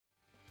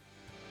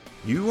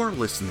You are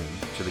listening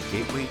to the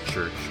Gateway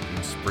Church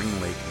in Spring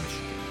Lake,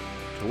 Michigan.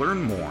 To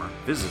learn more,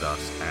 visit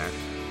us at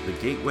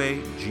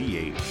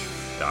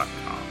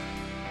thegatewaygh.com.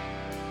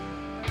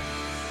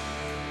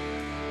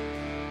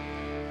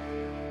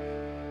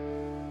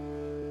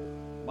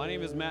 My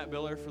name is Matt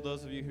Biller. For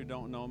those of you who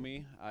don't know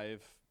me,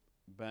 I've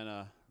been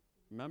a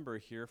member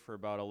here for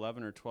about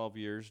 11 or 12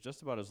 years,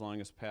 just about as long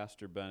as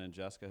Pastor Ben and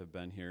Jessica have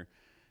been here.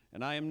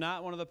 And I am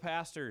not one of the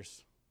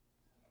pastors,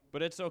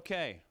 but it's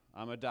okay.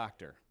 I'm a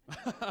doctor.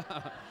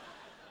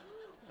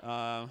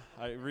 I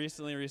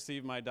recently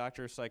received my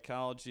Doctor of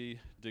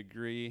Psychology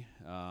degree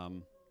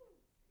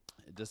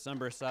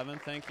December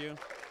 7th. Thank you.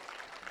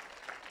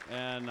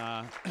 And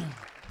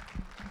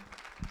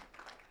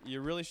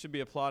you really should be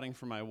applauding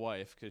for my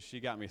wife because she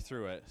got me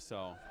through it.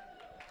 So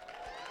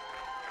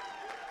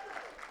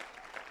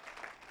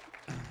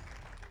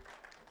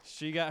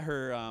she got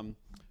her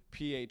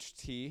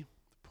PhD,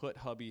 put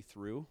hubby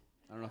through.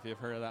 I don't know if you've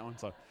heard of that one.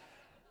 So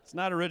it's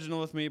not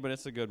original with me, but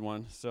it's a good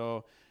one.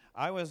 So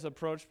I was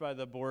approached by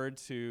the board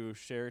to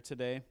share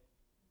today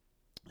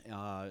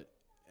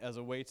as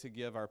a way to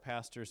give our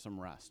pastors some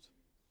rest.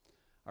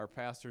 Our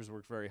pastors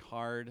work very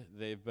hard.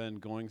 They've been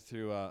going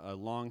through a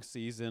long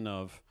season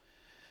of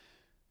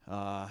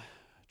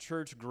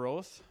church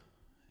growth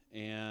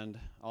and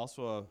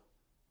also a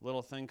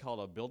little thing called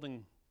a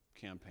building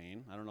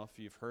campaign. I don't know if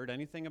you've heard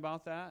anything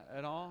about that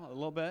at all, a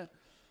little bit.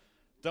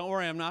 Don't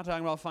worry, I'm not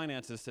talking about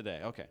finances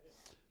today. Okay.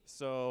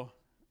 So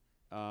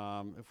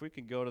if we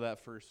could go to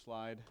that first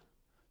slide,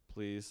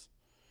 please.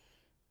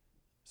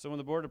 So when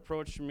the board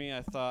approached me,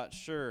 I thought,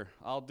 sure,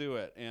 I'll do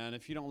it. And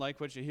if you don't like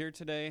what you hear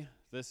today,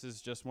 this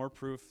is just more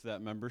proof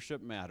that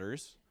membership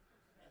matters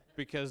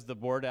because the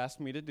board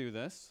asked me to do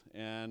this.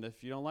 And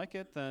if you don't like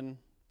it, then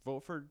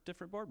vote for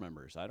different board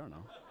members. I don't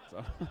know.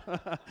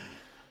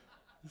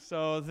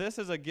 So this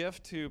is a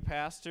gift to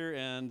Pastor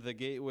and the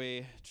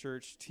Gateway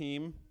Church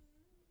team.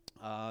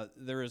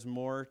 There is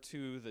more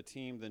to the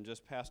team than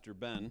just Pastor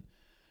Ben.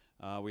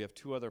 We have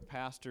two other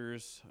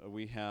pastors.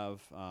 We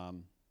have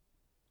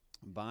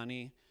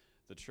Bonnie,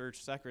 the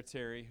church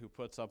secretary, who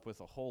puts up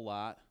with a whole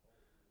lot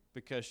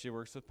because she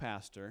works with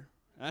Pastor.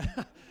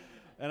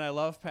 And I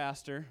love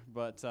Pastor,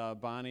 but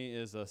Bonnie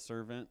is a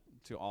servant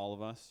to all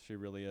of us. She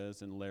really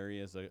is. And Larry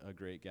is a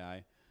great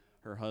guy.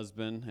 Her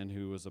husband, and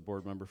who was a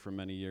board member for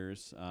many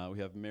years. We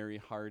have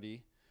Mary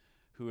Hardy,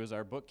 who is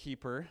our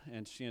bookkeeper,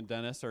 and she and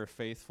Dennis are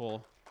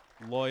faithful,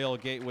 loyal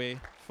Gateway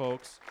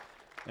folks.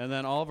 And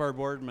then all of our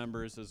board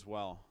members as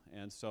well.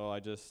 And so I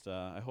just,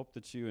 I hope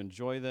that you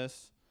enjoy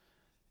this,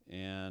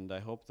 and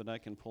I hope that I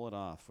can pull it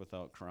off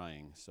without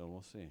crying. So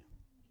we'll see.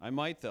 I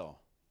might, though,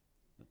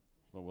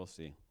 but we'll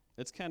see.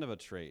 It's kind of a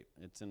trait.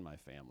 It's in my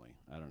family.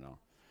 I don't know.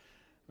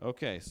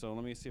 Okay, so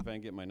let me see if I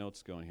can get my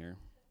notes going here.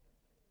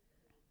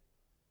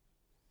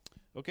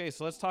 Okay,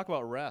 so let's talk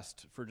about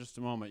rest for just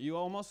a moment. You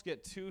almost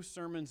get two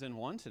sermons in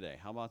one today.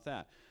 How about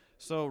that?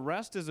 So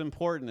rest is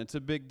important. It's a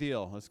big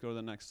deal. Let's go to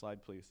the next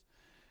slide, please.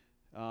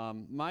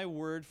 My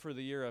word for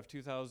the year of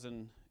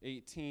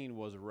 2018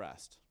 was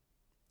rest.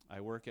 I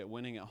work at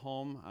Winning at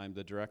Home. I'm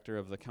the director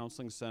of the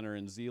counseling center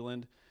in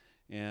Zeeland.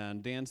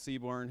 And Dan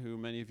Seaborn, who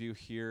many of you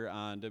hear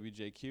on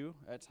WJQ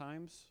at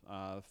times,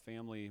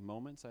 Family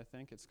Moments, I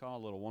think it's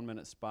called, a little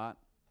 1-minute spot.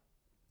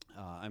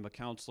 I'm a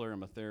counselor.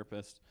 I'm a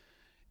therapist.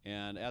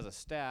 And as a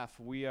staff,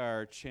 we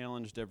are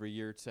challenged every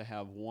year to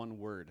have one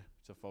word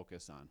to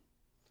focus on.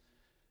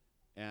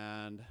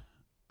 And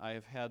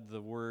I've had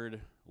the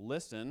word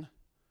listen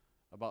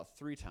about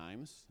 3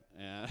 times.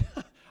 And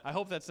I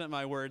hope that's not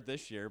my word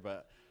this year,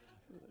 but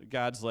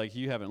God's like,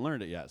 you haven't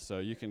learned it yet, so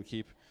you can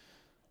keep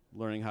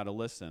learning how to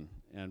listen.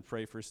 And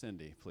pray for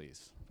Cindy,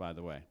 please, by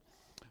the way.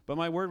 But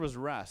my word was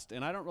rest.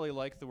 And I don't really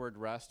like the word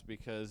rest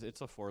because it's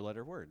a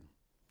 4-letter word.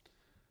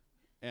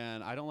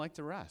 And I don't like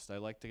to rest. I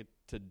like to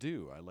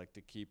do. I like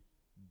to keep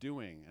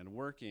doing and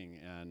working,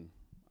 and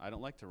I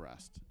don't like to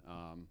rest.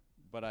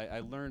 But I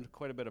learned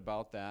quite a bit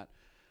about that.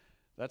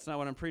 That's not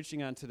what I'm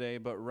preaching on today,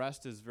 but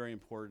rest is very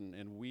important,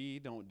 and we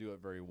don't do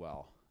it very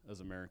well as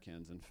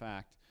Americans. In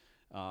fact,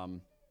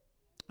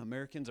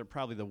 Americans are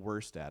probably the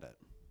worst at it.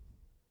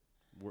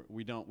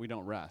 We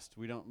don't rest.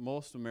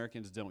 Most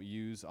Americans don't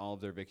use all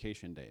of their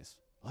vacation days.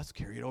 Let's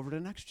carry it over to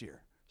next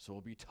year, so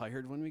we'll be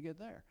tired when we get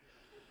there.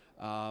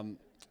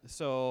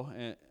 So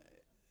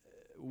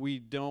we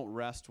don't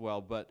rest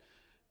well, but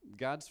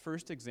God's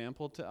first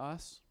example to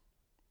us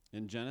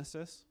in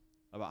Genesis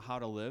about how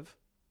to live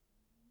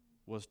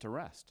was to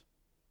rest.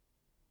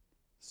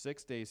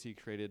 6 days he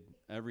created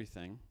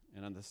everything,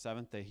 and on the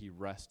 7th day he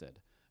rested.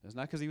 It's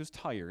not because he was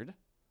tired.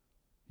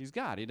 He's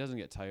God. He doesn't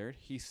get tired.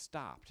 He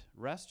stopped.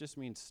 Rest just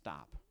means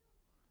stop.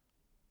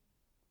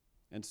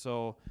 And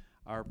so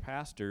our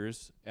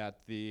pastors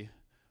at the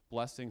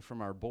blessing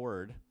from our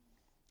board,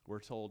 we're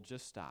told,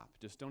 just stop.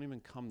 Just don't even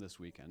come this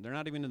weekend. They're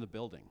not even in the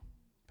building.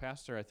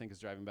 Pastor, I think, is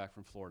driving back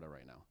from Florida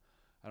right now.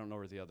 I don't know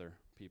where the other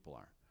people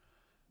are.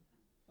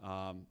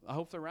 I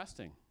hope they're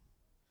resting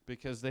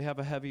because they have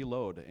a heavy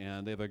load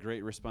and they have a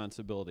great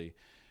responsibility.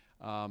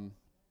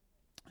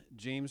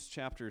 James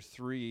chapter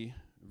 3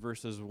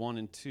 verses 1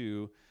 and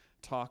 2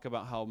 talk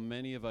about how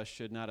many of us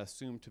should not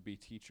assume to be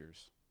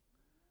teachers,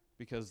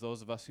 because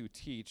those of us who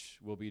teach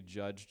will be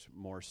judged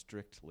more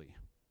strictly.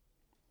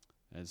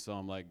 And so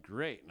I'm like,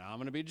 great, now I'm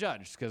going to be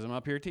judged because I'm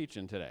up here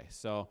teaching today.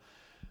 So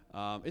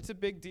it's a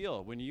big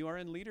deal. When you are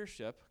in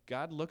leadership,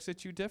 God looks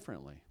at you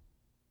differently.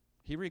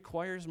 He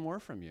requires more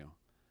from you.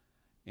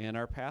 And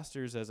our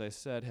pastors, as I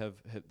said,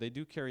 they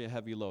do carry a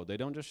heavy load. They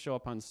don't just show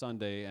up on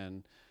Sunday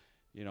and,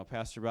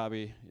 Pastor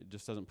Bobby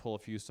just doesn't pull a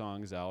few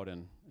songs out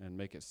and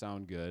make it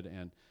sound good.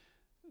 And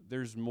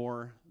there's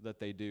more that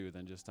they do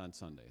than just on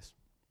Sundays.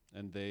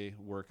 And they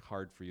work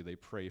hard for you. They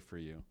pray for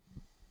you.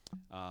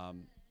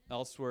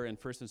 Elsewhere in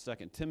 1st and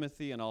 2nd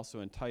Timothy and also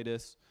in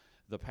Titus,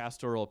 the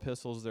pastoral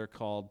epistles, they're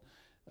called,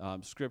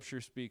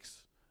 Scripture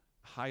speaks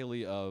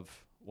highly of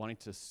wanting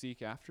to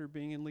seek after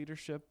being in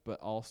leadership, but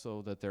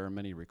also that there are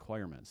many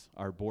requirements.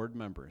 Our board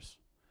members,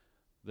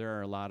 there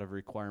are a lot of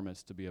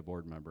requirements to be a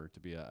board member, to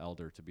be an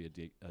elder, to be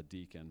a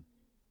deacon.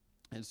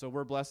 And so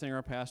we're blessing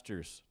our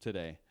pastors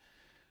today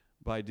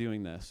by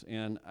doing this.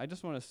 And I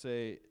just want to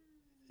say,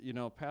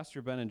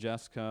 Pastor Ben and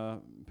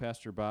Jessica,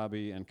 Pastor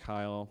Bobby and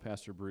Kyle,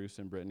 Pastor Bruce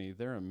and Brittany,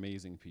 they're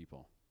amazing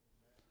people.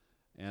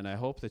 And I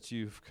hope that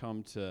you've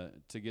come to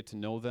get to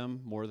know them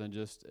more than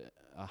just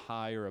a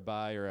hi or a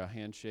bye or a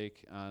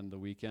handshake on the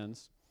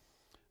weekends.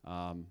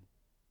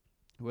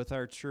 With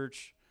our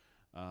church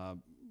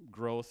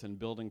growth and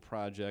building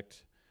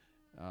project,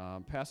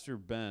 Pastor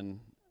Ben,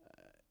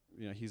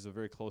 he's a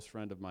very close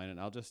friend of mine, and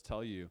I'll just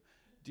tell you,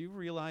 do you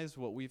realize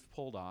what we've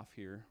pulled off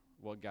here?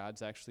 What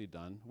God's actually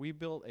done? We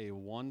built a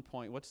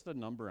what's the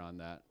number on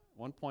that?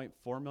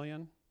 1.4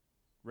 million?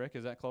 Rick,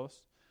 is that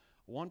close?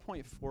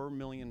 $1.4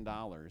 million.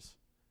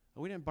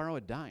 We didn't borrow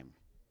a dime.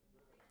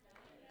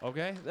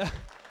 Okay?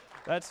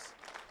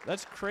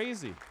 That's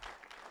crazy.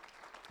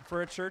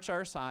 For a church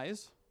our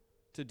size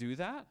to do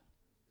that,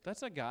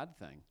 that's a God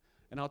thing.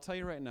 And I'll tell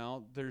you right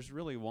now, there's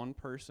really one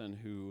person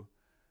who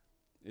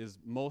is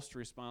most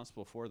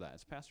responsible for that.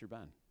 It's Pastor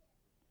Ben.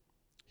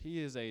 He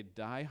is a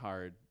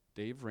diehard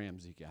Dave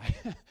Ramsey guy,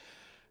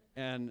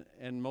 and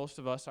most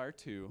of us are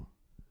too,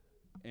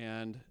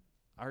 and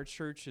our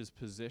church is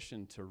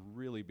positioned to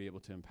really be able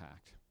to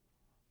impact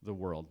the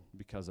world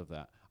because of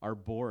that. Our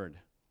board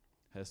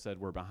has said,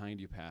 we're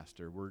behind you,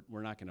 Pastor.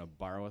 We're not going to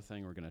borrow a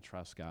thing. We're going to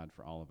trust God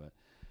for all of it.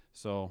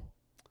 So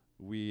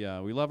we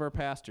love our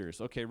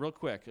pastors. Okay, real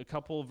quick, a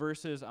couple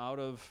verses out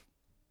of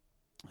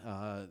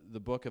the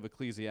book of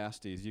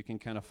Ecclesiastes. You can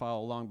kind of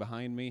follow along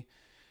behind me.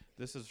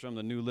 This is from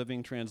the New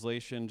Living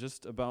Translation,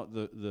 just about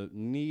the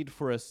need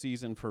for a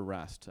season for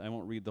rest. I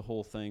won't read the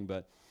whole thing,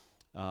 but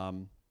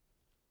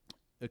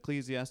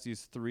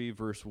Ecclesiastes 3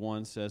 verse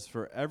 1 says,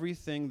 "For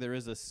everything there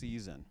is a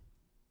season,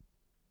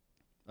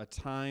 a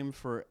time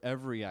for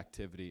every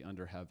activity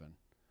under heaven."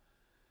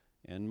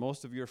 And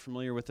most of you are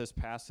familiar with this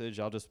passage.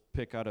 I'll just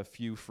pick out a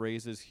few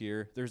phrases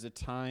here. There's a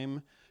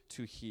time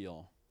to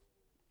heal.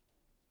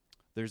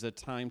 There's a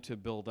time to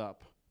build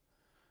up.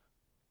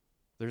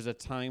 There's a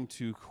time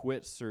to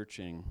quit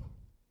searching.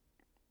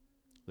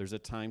 There's a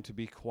time to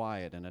be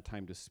quiet and a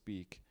time to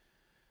speak.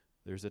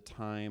 There's a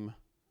time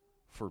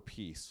for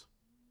peace.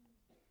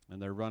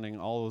 And they're running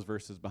all those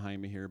verses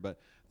behind me here,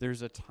 but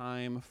there's a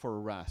time for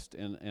rest,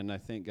 and I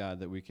thank God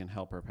that we can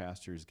help our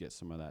pastors get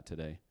some of that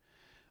today.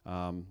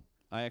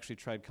 I actually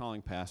tried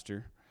calling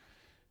Pastor,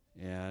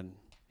 and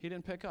he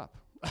didn't pick up.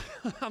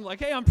 I'm like,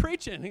 hey, I'm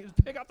preaching. He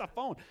didn't pick up the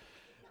phone.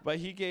 But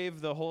he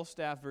gave the whole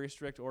staff very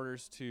strict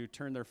orders to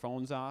turn their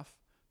phones off,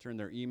 turn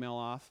their email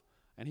off,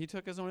 and he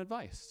took his own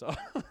advice. So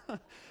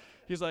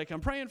he's like, I'm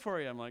praying for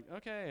you. I'm like,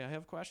 okay, I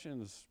have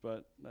questions,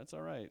 but that's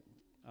all right.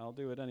 I'll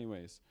do it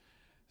anyways.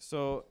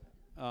 So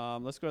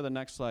let's go to the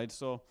next slide.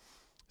 So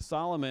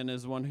Solomon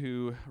is one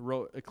who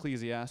wrote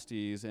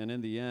Ecclesiastes, and in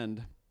the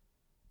end,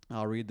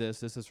 I'll read this.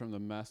 This is from the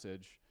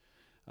Message.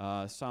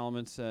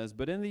 Solomon says,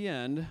 "But in the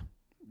end,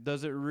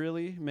 does it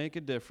really make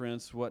a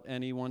difference what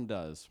anyone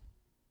does?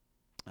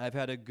 I've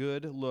had a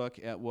good look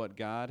at what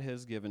God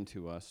has given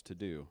to us to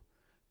do.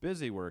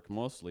 Busy work,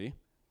 mostly.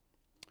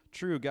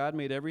 True, God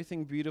made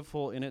everything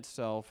beautiful in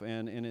itself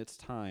and in its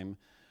time,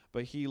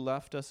 but he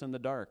left us in the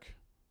dark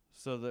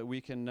so that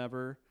we can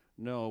never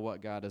know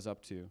what God is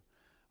up to,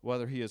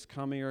 whether he is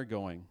coming or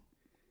going.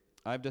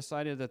 I've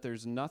decided that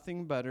there's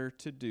nothing better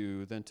to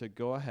do than to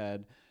go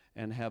ahead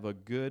and have a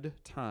good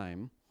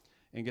time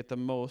and get the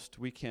most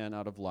we can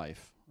out of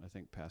life." I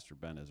think Pastor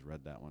Ben has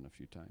read that one a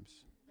few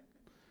times.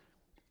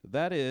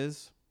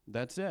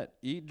 That's it.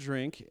 Eat,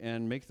 drink,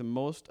 and make the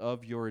most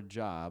of your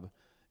job.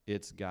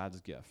 It's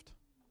God's gift.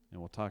 And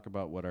we'll talk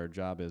about what our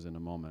job is in a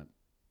moment.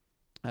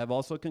 I've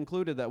also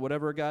concluded that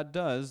whatever God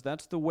does,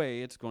 that's the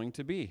way it's going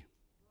to be.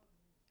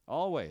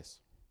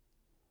 Always.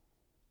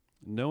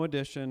 No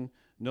addition,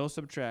 no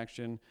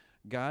subtraction.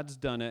 God's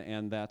done it,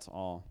 and that's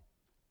all.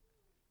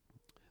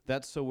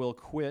 That's so we'll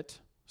quit,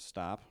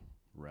 stop,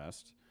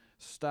 rest,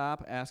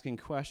 stop asking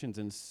questions,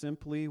 and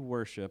simply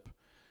worship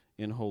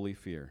in holy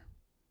fear.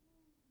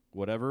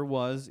 Whatever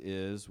was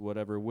is,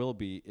 whatever will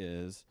be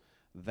is.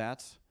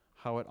 That's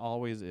how it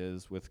always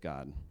is with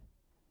God.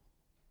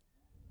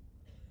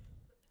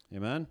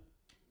 Amen?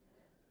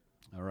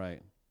 All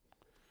right.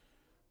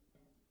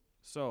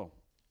 So,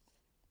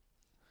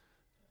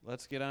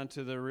 let's get on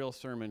to the real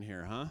sermon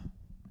here, huh?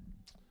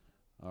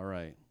 All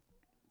right.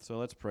 So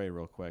let's pray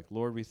real quick.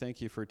 Lord, we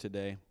thank you for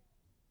today.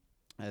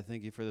 I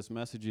thank you for this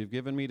message you've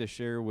given me to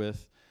share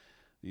with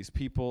these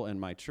people in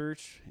my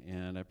church,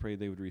 and I pray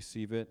they would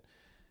receive it,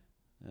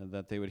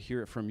 that they would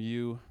hear it from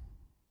you,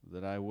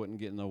 that I wouldn't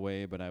get in the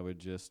way, but I would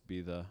just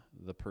be the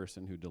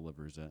person who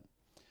delivers it.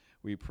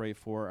 We pray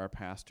for our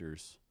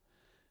pastors.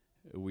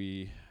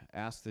 We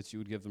ask that you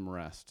would give them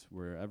rest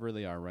wherever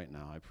they are right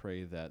now. I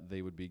pray that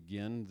they would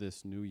begin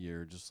this new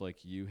year just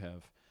like you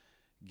have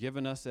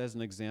given us as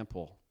an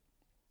example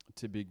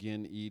to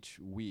begin each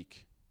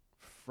week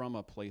from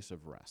a place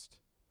of rest.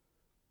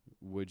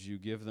 Would you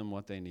give them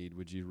what they need?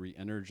 Would you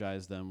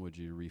re-energize them? Would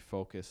you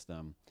refocus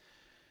them?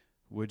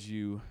 Would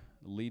you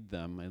lead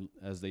them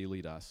as they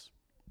lead us?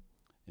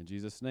 In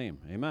Jesus' name,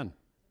 amen.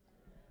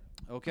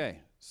 Okay,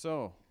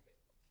 so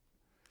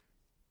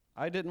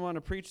I didn't want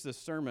to preach this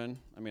sermon.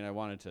 I mean, I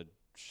wanted to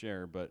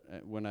share, but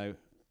when I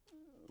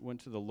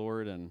went to the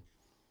Lord and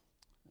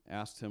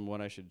asked him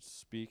what I should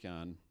speak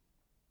on,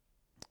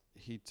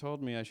 he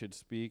told me I should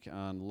speak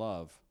on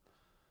love.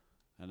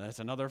 And that's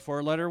another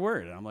 4-letter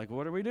word. And I'm like,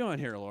 what are we doing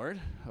here, Lord?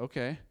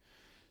 Okay.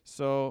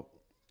 So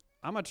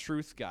I'm a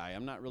truth guy.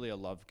 I'm not really a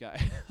love guy.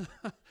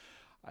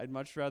 I'd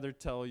much rather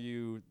tell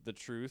you the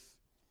truth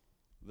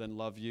than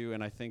love you.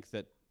 And I think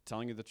that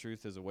telling you the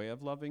truth is a way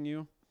of loving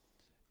you.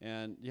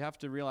 And you have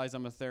to realize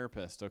I'm a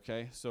therapist,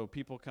 okay? So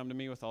people come to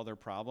me with all their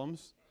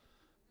problems,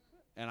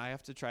 and I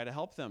have to try to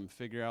help them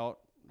figure out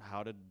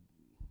how to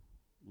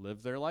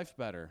live their life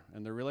better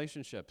and their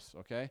relationships,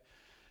 okay?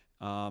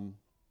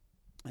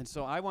 And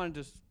so I wanted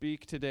to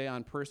speak today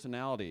on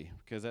personality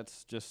because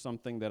that's just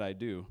something that I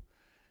do.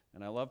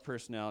 And I love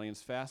personality, and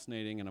it's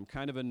fascinating, and I'm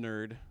kind of a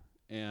nerd,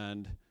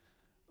 and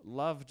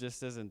love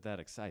just isn't that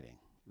exciting,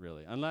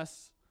 really,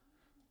 unless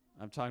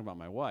I'm talking about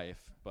my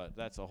wife, but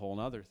that's a whole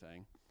other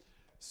thing.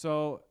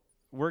 So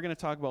we're going to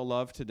talk about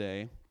love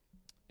today,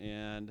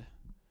 and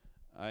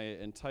I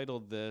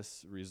entitled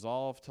this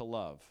Resolve to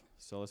Love.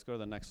 So let's go to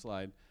the next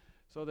slide.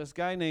 So this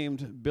guy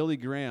named Billy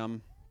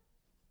Graham,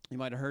 you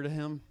might have heard of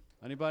him.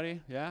 Anybody?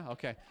 Yeah?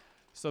 Okay.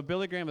 So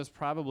Billy Graham is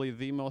probably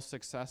the most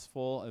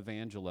successful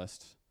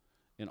evangelist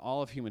in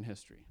all of human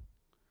history.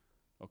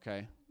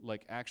 Okay?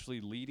 Like actually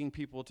leading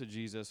people to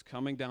Jesus,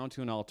 coming down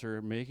to an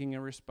altar, making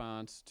a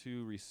response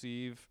to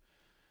receive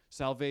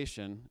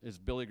salvation is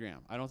Billy Graham.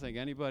 I don't think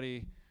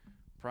anybody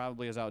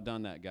probably has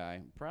outdone that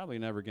guy. Probably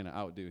never going to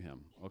outdo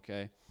him.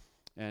 Okay?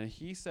 And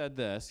he said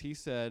this. He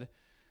said,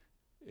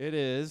 it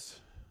is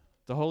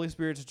the Holy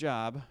Spirit's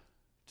job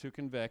to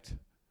convict.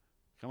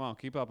 Come on,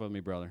 keep up with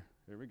me, brother.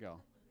 Here we go.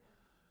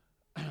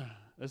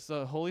 It's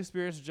the Holy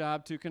Spirit's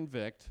job to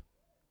convict,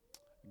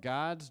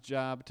 God's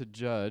job to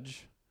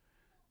judge,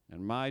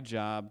 and my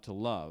job to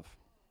love.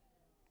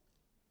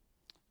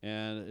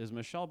 And is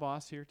Michelle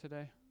Boss here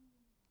today?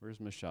 Where's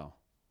Michelle?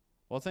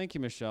 Well, thank you,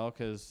 Michelle,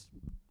 because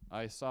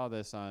I saw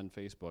this on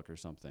Facebook or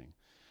something.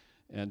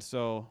 And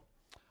so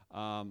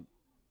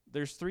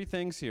there's 3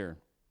 things here.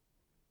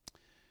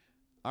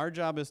 Our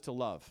job is to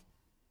love.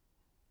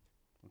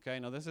 Okay,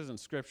 now this isn't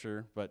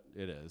scripture, but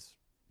it is.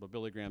 But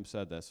Billy Graham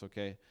said this,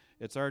 okay?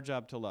 It's our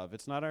job to love.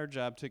 It's not our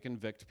job to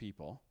convict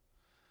people.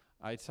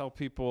 I tell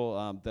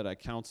people that I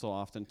counsel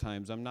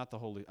oftentimes, I'm not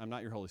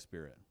your Holy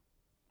Spirit.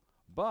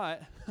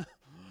 But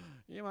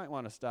you might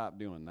want to stop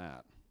doing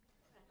that.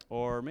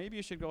 Or maybe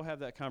you should go have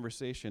that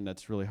conversation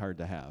that's really hard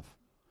to have.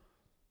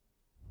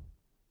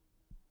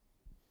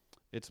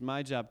 It's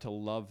my job to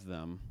love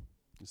them.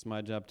 It's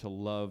my job to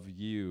love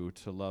you,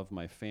 to love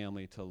my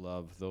family, to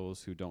love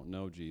those who don't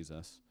know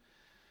Jesus.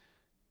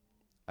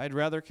 I'd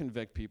rather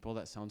convict people.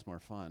 That sounds more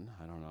fun.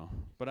 I don't know.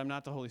 But I'm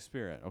not the Holy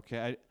Spirit,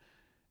 okay?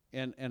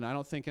 And I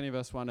don't think any of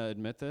us want to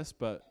admit this,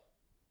 but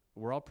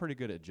we're all pretty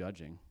good at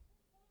judging,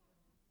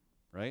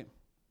 right?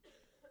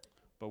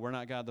 But we're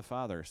not God the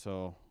Father,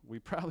 so we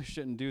probably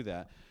shouldn't do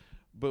that.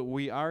 But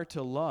we are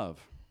to love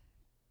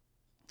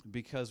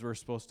because we're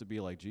supposed to be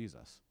like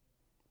Jesus,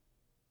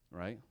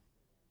 right?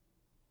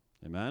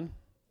 Amen?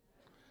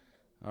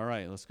 All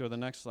right, let's go to the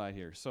next slide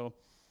here. So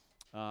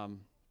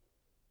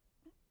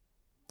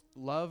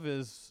love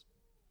is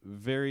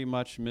very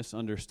much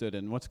misunderstood.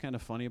 And what's kind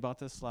of funny about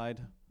this slide,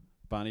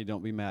 Bonnie,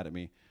 don't be mad at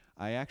me.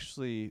 I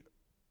actually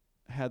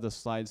had the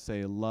slide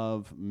say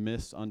love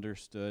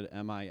misunderstood,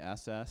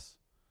 M-I-S-S,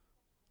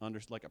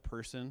 like a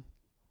person,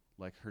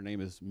 like her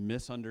name is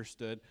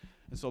misunderstood.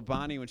 And so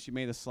Bonnie, when she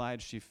made the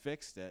slide, she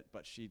fixed it,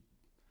 but she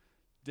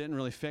didn't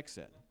really fix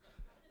it.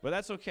 But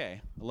that's okay.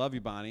 I love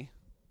you, Bonnie.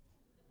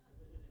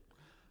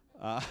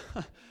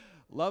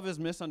 Love is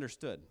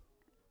misunderstood.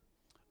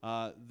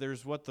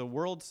 There's what the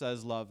world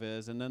says love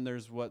is, and then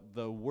there's what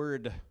the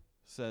Word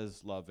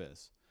says love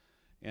is.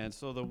 And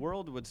so the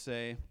world would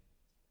say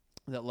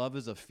that love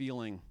is a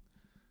feeling.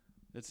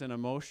 It's an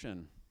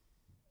emotion.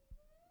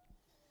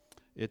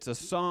 It's a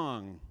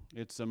song.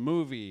 It's a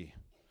movie.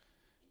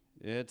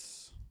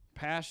 It's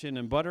passion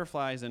and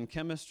butterflies and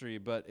chemistry,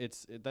 but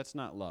that's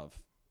not love.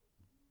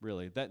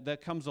 really.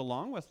 That comes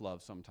along with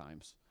love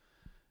sometimes.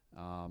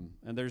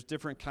 And there's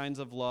different kinds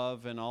of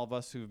love, and all of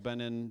us who've been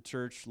in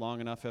church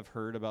long enough have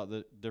heard about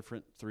the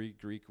different 3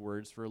 Greek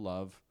words for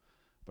love,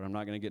 but I'm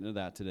not going to get into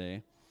that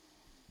today.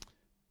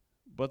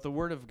 But the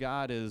Word of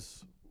God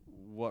is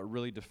what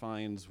really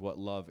defines what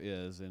love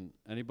is. And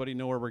anybody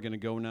know where we're going to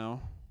go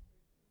now?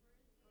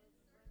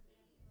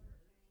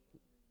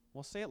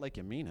 Well, say it like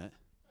you mean it.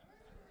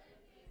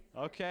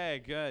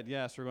 Okay, good.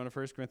 Yes, we're going to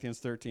 1 Corinthians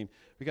 13,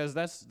 because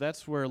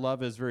that's where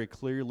love is very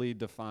clearly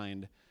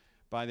defined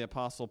by the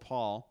Apostle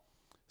Paul.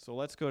 So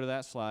let's go to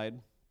that slide.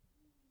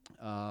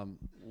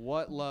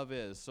 What love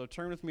is. So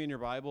turn with me in your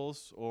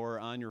Bibles or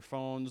on your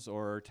phones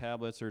or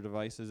tablets or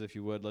devices, if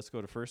you would. Let's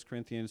go to 1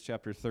 Corinthians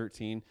chapter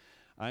 13.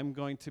 I'm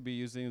going to be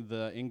using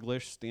the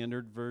English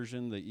Standard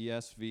Version, the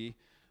ESV.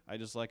 I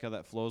just like how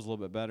that flows a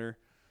little bit better.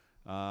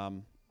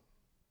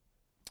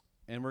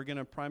 And we're going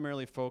to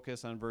primarily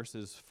focus on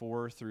verses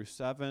 4 through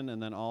 7,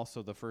 and then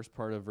also the first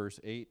part of verse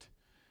 8,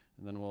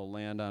 and then we'll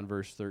land on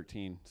verse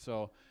 13.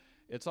 So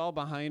it's all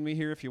behind me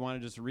here if you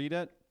want to just read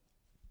it,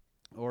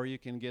 or you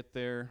can get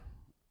there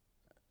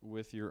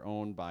with your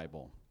own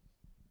Bible.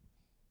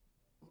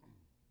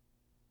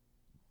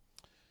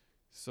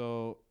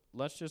 So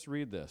let's just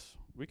read this.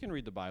 We can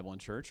read the Bible in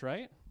church,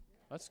 right?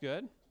 That's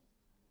good.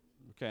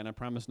 Okay, and I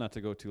promise not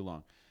to go too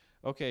long.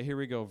 Okay, here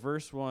we go.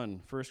 Verse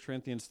 1, 1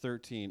 Corinthians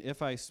 13.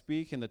 If I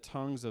speak in the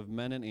tongues of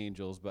men and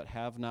angels, but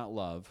have not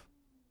love,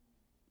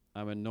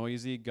 I'm a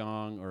noisy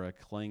gong or a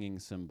clanging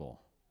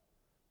cymbal.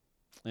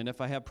 And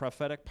if I have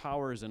prophetic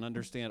powers and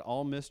understand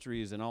all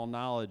mysteries and all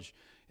knowledge,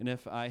 and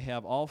if I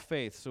have all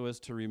faith so as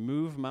to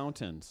remove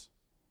mountains,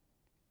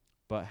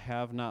 but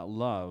have not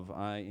love,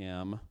 I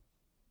am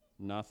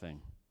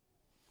nothing.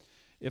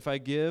 If I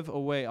give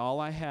away all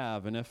I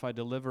have, and if I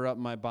deliver up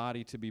my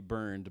body to be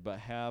burned, but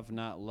have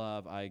not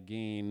love, I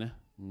gain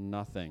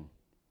nothing.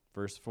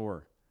 Verse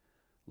 4,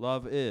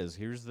 love is,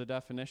 here's the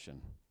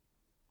definition,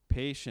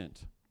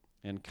 patient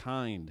and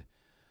kind.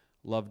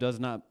 Love does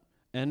not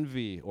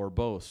envy or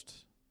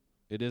boast.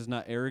 It is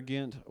not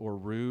arrogant or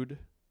rude.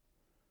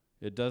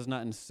 It does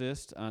not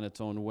insist on its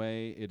own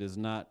way. It is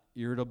not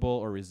irritable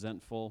or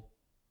resentful.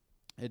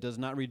 It does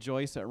not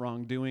rejoice at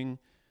wrongdoing,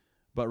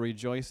 but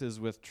rejoices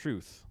with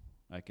truth.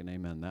 I can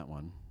amen that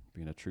one,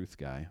 being a truth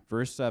guy.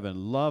 Verse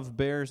 7, love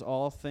bears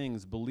all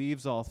things,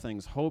 believes all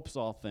things, hopes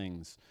all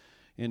things,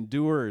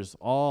 endures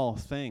all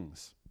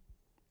things.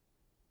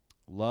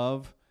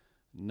 Love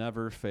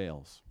never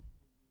fails.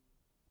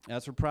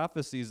 As for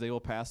prophecies, they will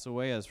pass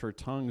away. As for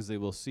tongues, they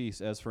will cease.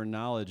 As for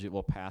knowledge, it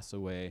will pass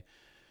away.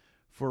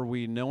 For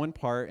we know in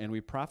part and we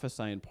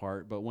prophesy in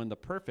part, but when the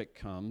perfect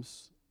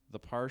comes, the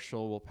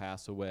partial will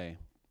pass away.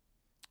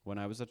 When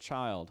I was a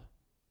child,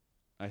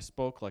 I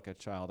spoke like a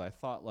child. I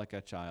thought like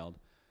a child.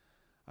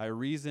 I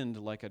reasoned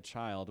like a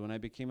child. When I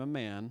became a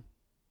man,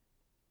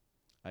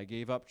 I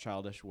gave up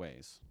childish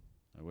ways.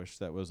 I wish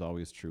that was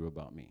always true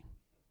about me.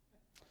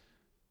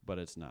 But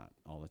it's not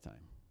all the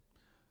time.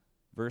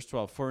 Verse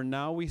 12, for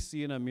now we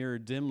see in a mirror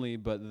dimly,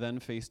 but then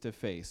face to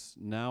face.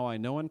 Now I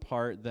know in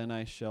part, then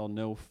I shall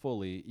know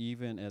fully,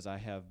 even as I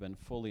have been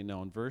fully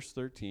known. Verse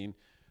 13,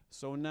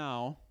 so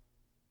now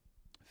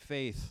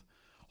faith,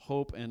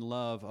 hope, and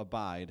love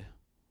abide.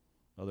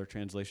 Other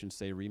translations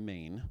say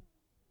remain.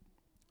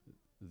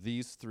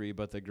 These 3,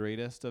 but the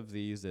greatest of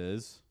these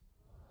is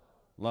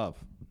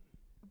love.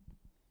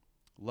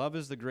 Love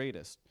is the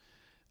greatest.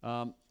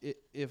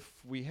 If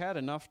we had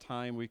enough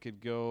time, we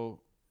could go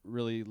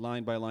really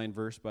line by line,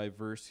 verse by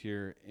verse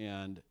here.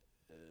 And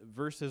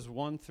verses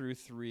 1 through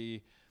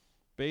 3,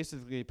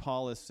 basically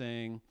Paul is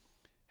saying,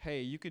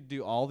 hey, you could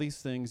do all these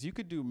things. You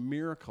could do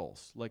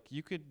miracles. Like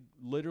you could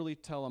literally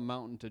tell a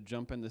mountain to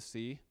jump in the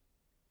sea,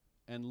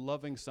 and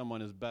loving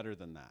someone is better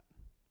than that.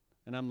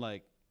 And I'm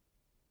like,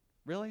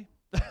 really?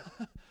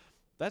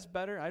 That's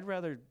better? I'd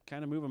rather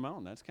kind of move a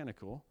mountain. That's kind of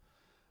cool.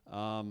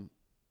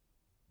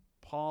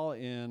 Paul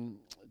in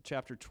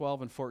chapter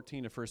 12 and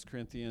 14 of 1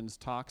 Corinthians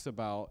talks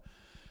about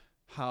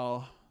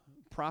how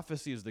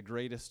prophecy is the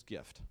greatest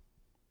gift.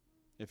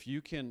 If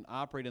you can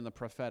operate in the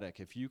prophetic,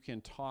 if you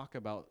can talk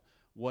about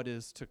what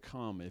is to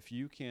come, if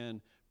you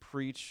can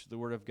preach the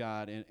Word of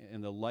God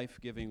and the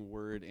life-giving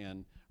Word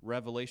and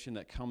revelation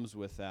that comes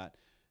with that,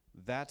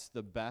 that's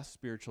the best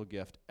spiritual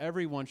gift.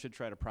 Everyone should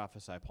try to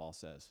prophesy, Paul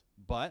says.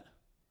 But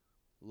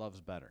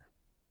love's better.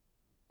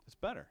 It's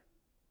better.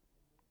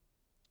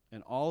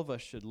 And all of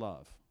us should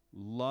love.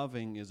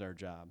 Loving is our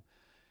job.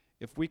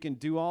 If we can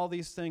do all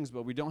these things,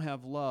 but we don't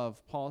have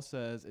love, Paul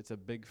says it's a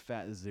big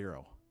fat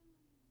 0.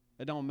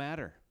 It don't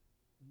matter.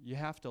 You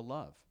have to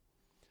love.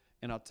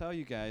 And I'll tell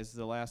you guys,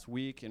 the last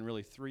week and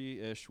really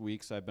 3-ish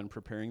weeks I've been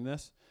preparing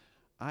this,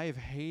 I've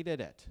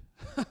hated it.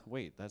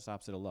 Wait, that's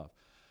opposite of love.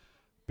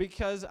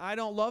 Because I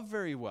don't love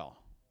very well.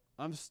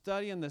 I'm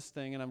studying this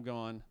thing and I'm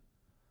going,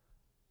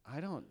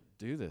 I don't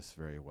do this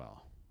very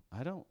well.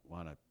 I don't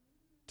want to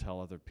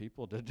tell other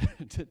people to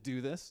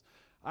do this.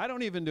 I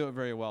don't even do it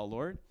very well,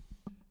 Lord.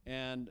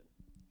 And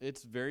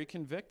it's very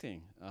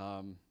convicting.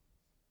 And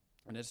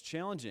it's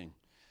challenging.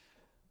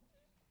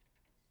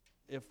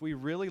 if we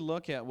really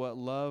look at what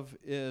love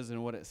is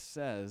and what it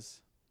says,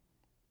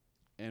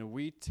 and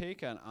we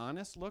take an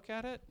honest look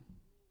at it,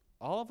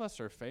 all of us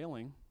are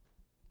failing.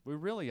 We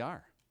really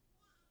are.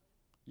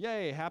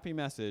 Yay, happy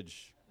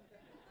message.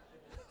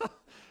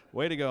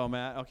 Way to go,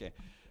 Matt. Okay.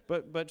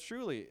 But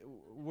truly,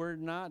 we're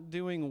not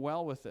doing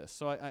well with this.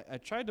 So I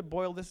tried to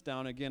boil this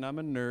down. Again, I'm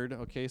a nerd,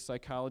 okay?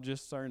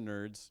 Psychologists are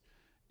nerds.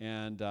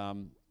 And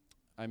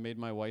I made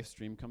my wife's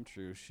dream come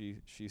true.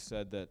 She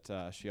said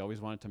that she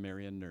always wanted to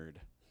marry a nerd.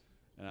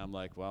 And I'm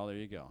like, well, there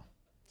you go.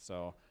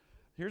 So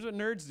here's what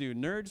nerds do.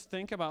 Nerds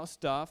think about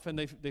stuff, and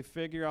they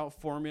figure out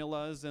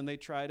formulas, and they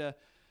try to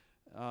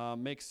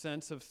make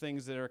sense of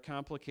things that are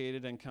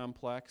complicated and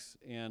complex.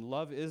 And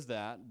love is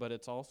that, but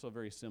it's also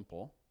very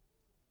simple.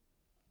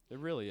 It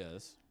really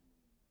is.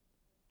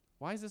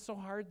 Why is it so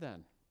hard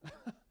then?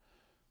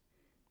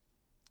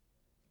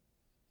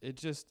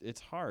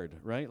 It's hard,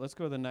 right? Let's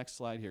go to the next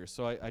slide here.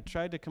 So I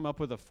tried to come up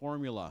with a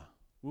formula.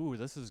 Ooh,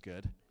 this is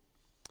good.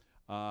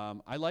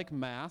 I like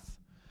math.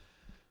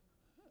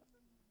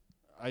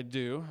 I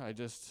do.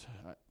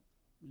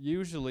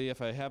 Usually,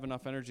 if I have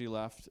enough energy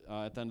left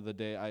at the end of the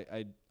day,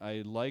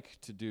 I like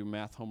to do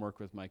math homework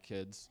with my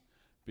kids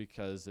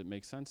because it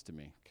makes sense to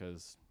me,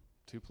 because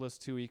 2 +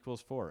 2 =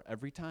 4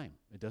 every time.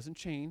 It doesn't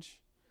change.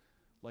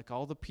 Like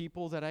all the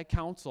people that I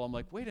counsel, I'm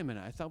like, wait a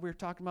minute, I thought we were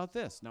talking about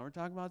this. Now we're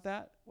talking about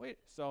that? Wait.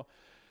 So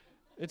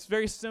it's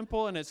very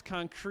simple, and it's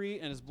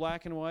concrete, and it's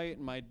black and white.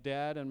 And my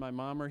dad and my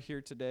mom are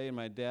here today, and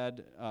my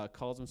dad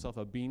calls himself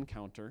a bean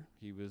counter.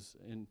 He was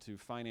into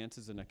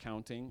finances and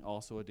accounting,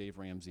 also a Dave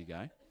Ramsey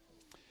guy.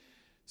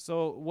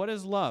 So what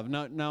is love?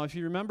 Now, if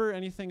you remember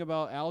anything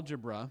about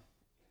algebra,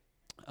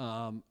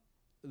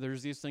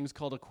 there's these things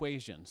called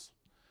equations.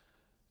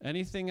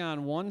 Anything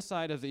on one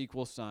side of the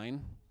equal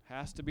sign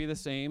has to be the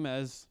same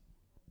as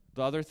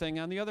the other thing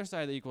on the other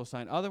side of the equal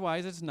sign.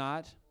 Otherwise, it's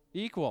not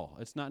equal.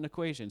 It's not an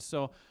equation.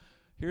 So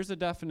here's the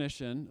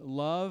definition.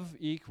 Love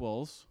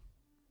equals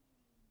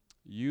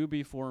you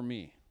before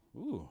me.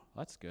 Ooh,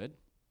 that's good.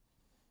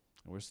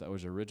 I wish that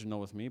was original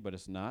with me, but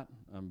it's not.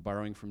 I'm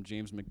borrowing from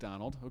James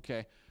McDonald.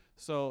 Okay,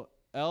 so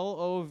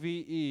LOVE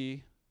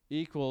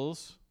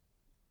equals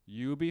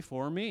you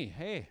before me.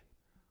 Hey,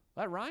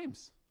 that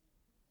rhymes.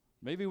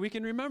 Maybe we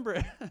can remember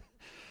it.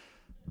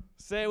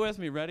 Say it with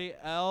me. Ready?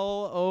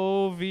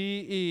 LOVE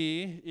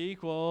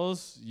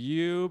equals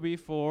you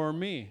before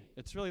me.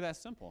 It's really that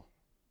simple.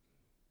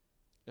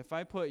 If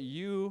I put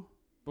you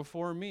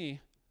before me,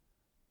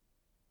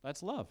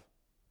 that's love.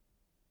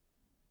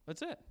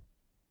 That's it.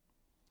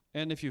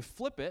 And if you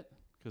flip it,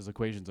 because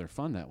equations are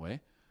fun that way,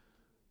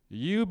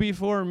 you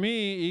before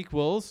me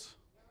equals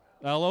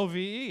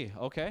LOVE.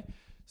 Okay?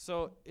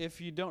 So if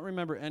you don't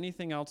remember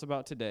anything else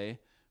about today,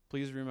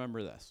 please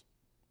remember this.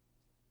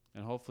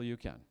 And hopefully you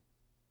can.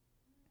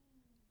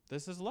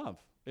 This is love.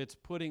 It's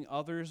putting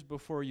others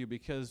before you,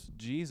 because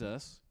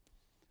Jesus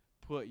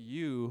put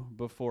you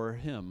before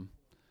him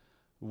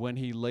when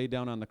he laid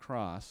down on the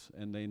cross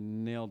and they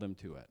nailed him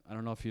to it. I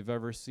don't know if you've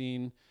ever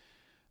seen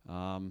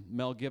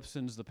Mel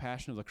Gibson's The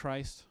Passion of the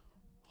Christ.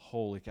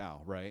 Holy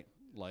cow, right?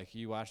 Like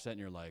you watch that and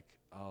you're like,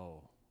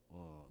 oh,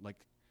 like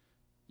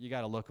you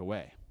got to look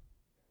away.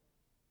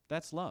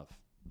 That's love.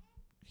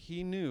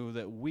 He knew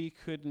that we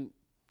couldn't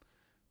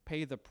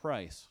pay the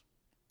price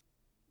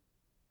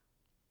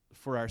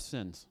for our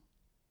sins.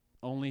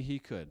 Only he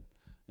could.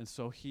 And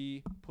so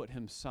he put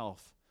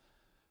himself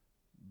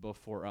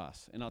before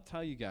us. And I'll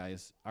tell you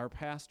guys, our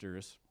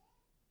pastors,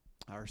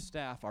 our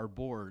staff, our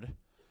board,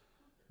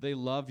 they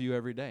love you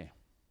every day.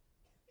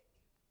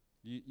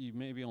 You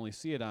maybe only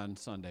see it on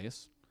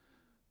Sundays,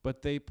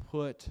 but they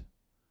put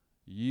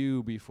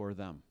you before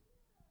them.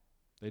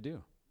 They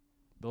do.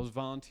 Those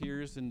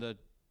volunteers in the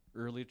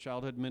early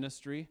childhood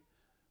ministry,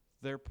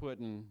 they're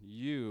putting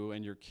you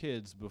and your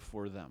kids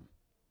before them.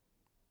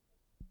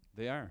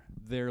 They are.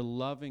 They're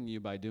loving you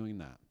by doing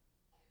that.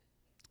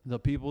 The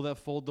people that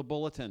fold the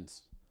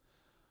bulletins,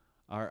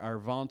 our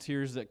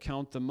volunteers that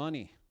count the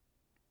money,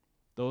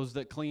 those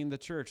that clean the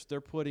church, they're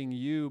putting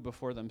you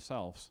before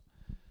themselves.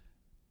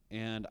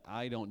 And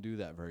I don't do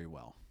that very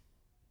well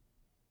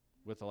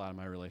with a lot of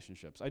my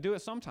relationships. I do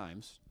it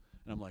sometimes,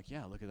 and I'm like,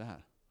 yeah, look at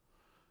that.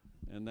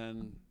 And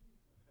then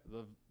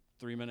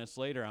 3 minutes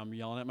later, I'm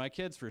yelling at my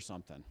kids for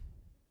something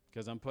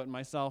because I'm putting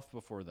myself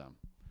before them,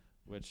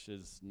 which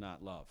is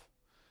not love.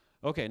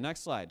 Okay,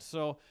 next slide.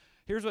 So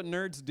here's what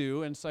nerds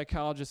do, and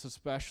psychologists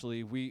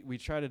especially. We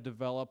try to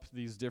develop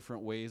these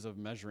different ways of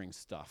measuring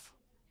stuff.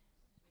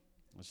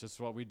 That's just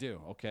what we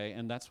do, okay?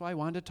 And that's why I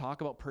wanted to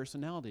talk about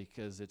personality,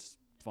 because it's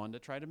fun to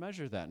try to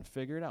measure that and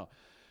figure it out.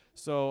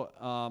 So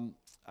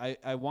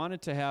I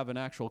wanted to have an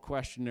actual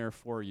questionnaire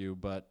for you,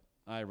 but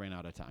I ran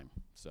out of time.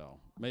 So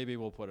maybe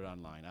we'll put it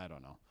online. I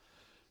don't know.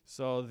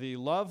 So the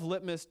Love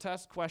Litmus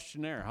Test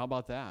Questionnaire. How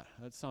about that?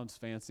 That sounds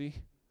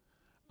fancy.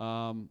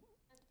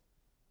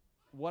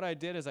 What I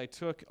did is I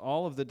took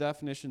all of the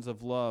definitions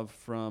of love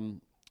from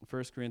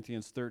 1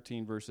 Corinthians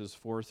 13, verses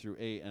 4 through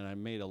 8, and I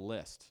made a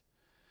list.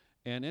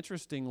 And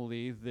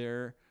interestingly,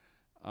 there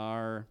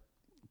are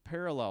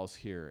parallels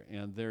here,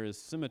 and there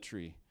is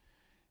symmetry.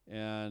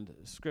 And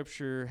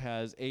Scripture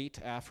has 8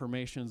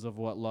 affirmations of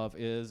what love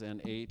is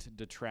and 8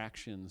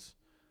 detractions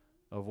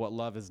of what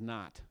love is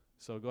not.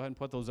 So go ahead and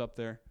put those up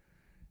there.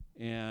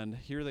 And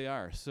here they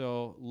are.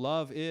 So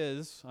love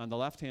is, on the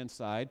left-hand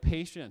side,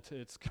 patient.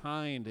 It's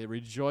kind. It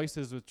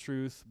rejoices with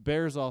truth,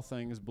 bears all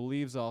things,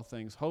 believes all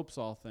things, hopes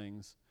all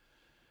things,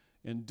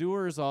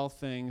 endures all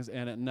things,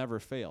 and it never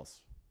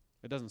fails.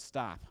 It doesn't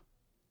stop.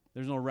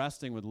 There's no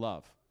resting with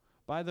love.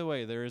 By the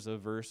way, there is a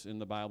verse in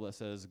the Bible that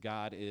says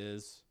God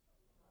is,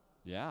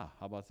 how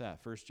about that?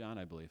 1 John,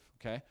 I believe,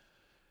 okay?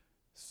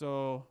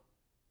 So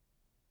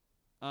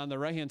on the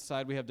right-hand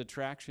side, we have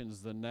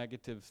detractions, the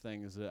negative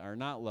things that are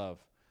not love.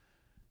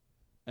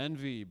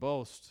 Envy,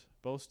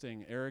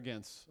 boasting,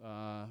 arrogance,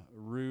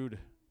 rude,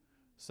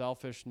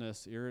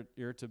 selfishness,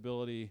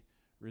 irritability,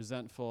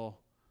 resentful,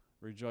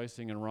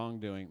 rejoicing, and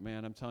wrongdoing.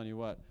 Man, I'm telling you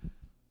what,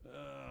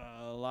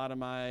 a lot of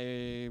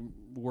my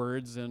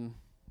words and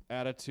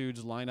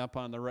attitudes line up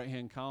on the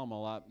right-hand column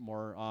a lot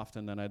more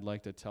often than I'd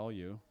like to tell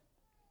you.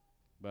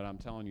 But I'm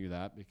telling you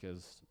that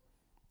because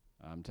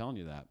I'm telling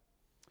you that.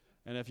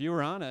 And if you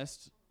were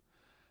honest,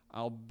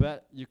 I'll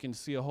bet you can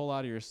see a whole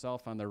lot of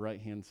yourself on the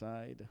right-hand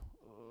side.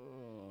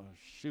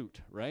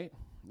 Shoot, right?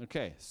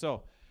 Okay,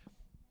 so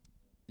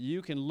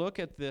you can look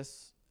at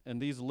this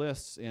and these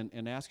lists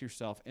and ask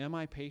yourself, am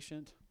I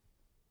patient?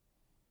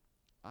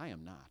 I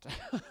am not.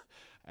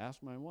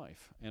 Ask my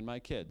wife and my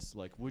kids,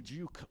 like,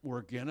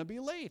 we're going to be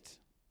late.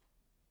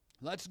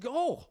 Let's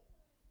go.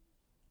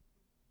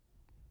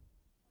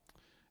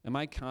 Am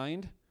I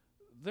kind?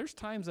 There's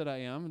times that I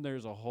am, and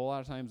there's a whole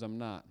lot of times I'm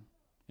not.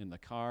 In the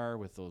car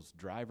with those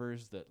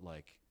drivers that,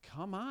 like,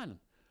 come on.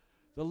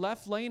 The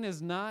left lane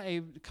is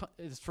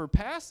it's for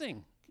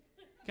passing.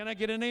 Can I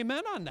get an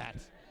amen on that?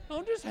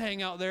 Don't just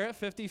hang out there at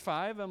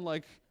 55. I'm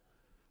like,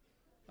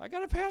 I got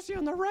to pass you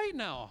on the right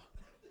now.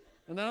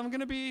 And then I'm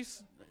going to be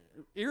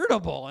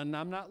irritable and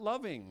I'm not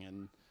loving.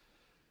 And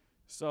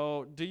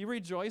so do you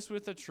rejoice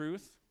with the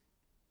truth?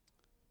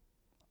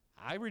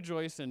 I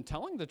rejoice in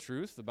telling the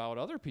truth about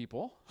other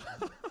people.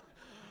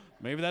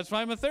 Maybe that's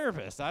why I'm a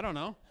therapist. I don't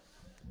know.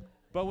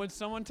 But when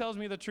someone tells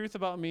me the truth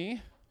about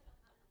me,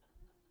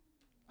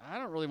 I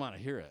don't really want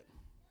to hear it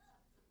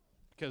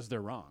because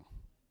they're wrong.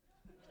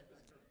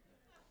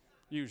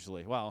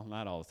 Usually. Well,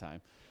 not all the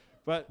time.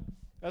 But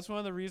that's one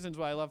of the reasons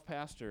why I love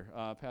Pastor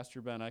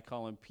Ben. I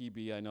call him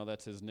PB. I know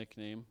that's his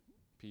nickname.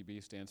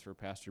 PB stands for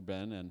Pastor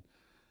Ben.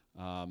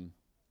 And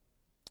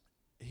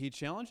he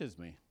challenges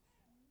me.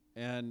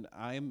 And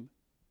I'm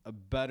a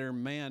better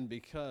man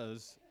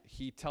because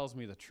he tells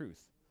me the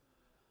truth.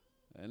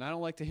 And I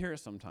don't like to hear it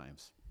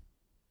sometimes.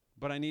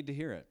 But I need to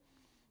hear it.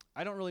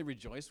 I don't really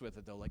rejoice with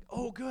it, though. Like,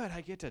 oh, good, I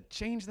get to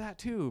change that,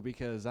 too,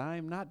 because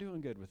I'm not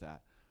doing good with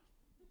that.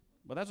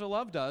 But that's what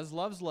love does.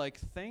 Love's like,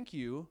 thank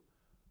you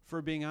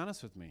for being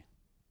honest with me.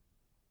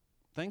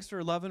 Thanks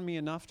for loving me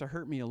enough to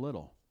hurt me a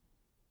little.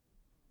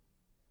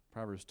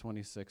 Proverbs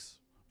 26,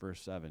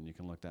 verse 7. You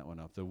can look that one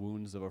up. The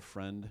wounds of a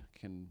friend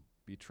can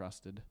be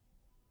trusted,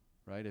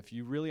 right? If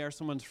you really are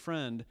someone's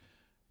friend,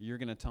 you're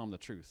going to tell them the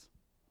truth,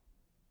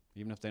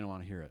 even if they don't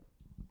want to hear it.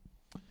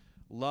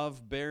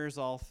 Love bears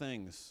all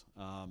things.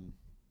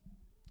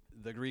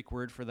 The Greek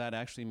word for that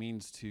actually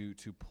means to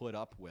put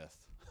up with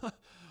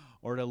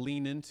or to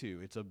lean into.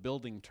 It's a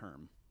building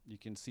term. You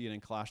can see it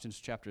in Colossians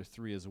chapter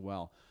 3 as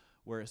well,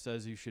 where it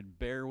says you should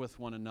bear with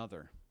one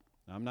another.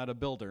 Now, I'm not a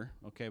builder,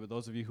 okay, but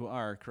those of you who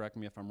are, correct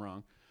me if I'm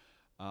wrong.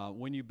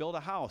 When you build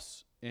a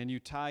house and you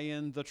tie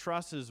in the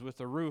trusses with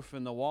the roof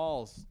and the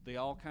walls, they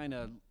all kind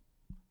of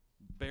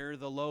bear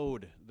the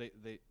load.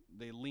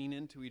 They lean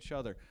into each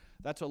other.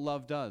 That's what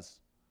love does.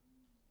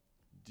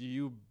 Do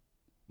you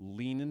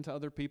lean into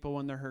other people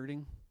when they're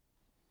hurting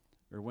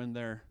or when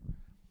they're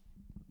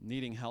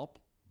needing help?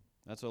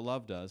 That's what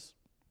love does.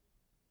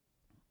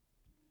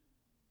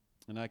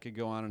 And I could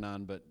go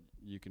on, but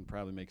you can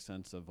probably make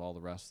sense of all the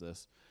rest of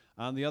this.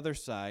 On the other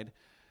side,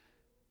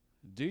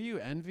 do you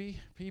envy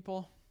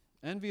people?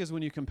 Envy is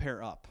when you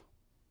compare up.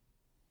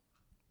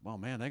 Well,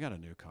 man, they got a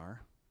new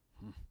car.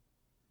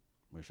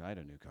 Wish I had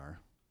a new car.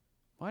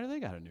 Why do they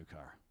got a new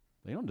car?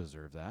 They don't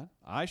deserve that.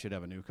 I should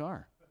have a new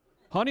car.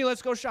 Honey,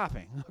 let's go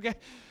shopping, okay?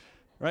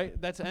 Right?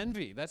 That's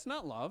envy. That's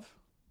not love.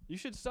 You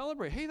should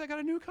celebrate. Hey, they got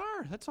a new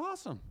car. That's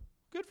awesome.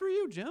 Good for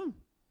you, Jim.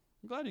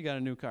 I'm glad you got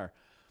a new car.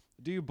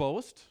 Do you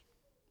boast?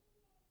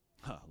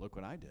 Look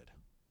what I did.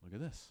 Look at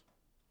this.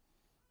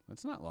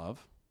 That's not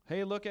love.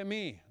 Hey, look at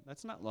me.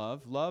 That's not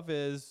love. Love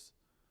is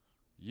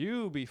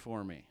you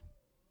before me,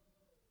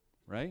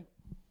 right?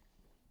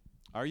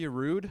 Are you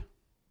rude?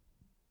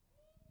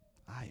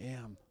 I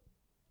am.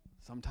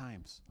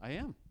 Sometimes. I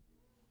am.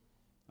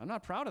 I'm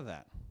not proud of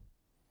that.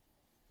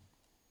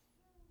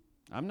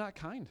 I'm not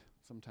kind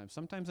sometimes.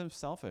 Sometimes I'm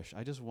selfish.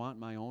 I just want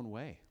my own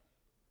way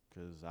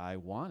because I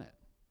want it.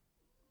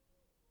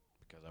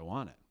 Because I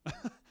want it.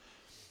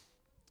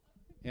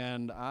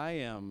 And I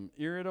am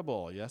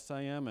irritable. Yes,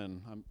 I am.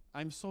 And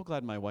I'm so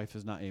glad my wife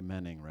is not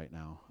amening right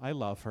now. I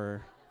love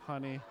her,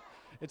 honey.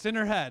 It's in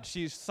her head.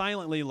 She's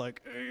silently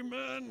like,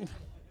 amen.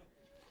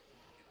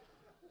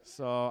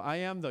 So I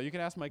am, though. You can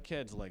ask my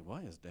kids, like,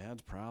 what is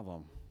Dad's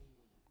problem?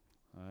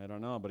 I don't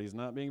know, but he's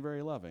not being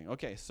very loving.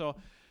 Okay, so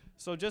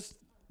just,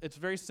 it's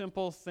very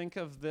simple. Think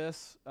of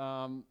this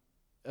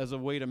as a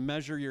way to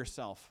measure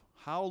yourself.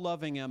 How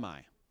loving am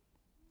I?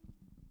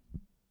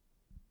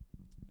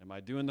 Am I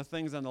doing the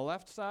things on the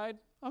left side?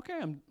 Okay,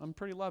 I'm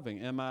pretty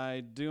loving. Am I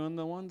doing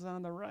the ones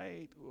on the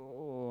right?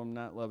 Oh, I'm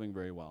not loving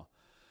very well.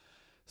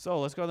 So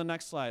let's go to the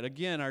next slide.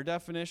 Again, our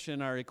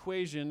definition, our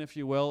equation, if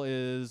you will,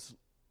 is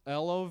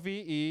LOVE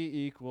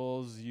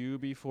equals you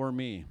before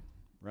me,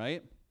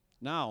 right?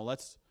 Now,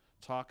 let's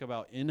talk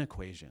about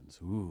inequations.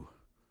 Ooh,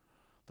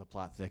 the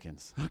plot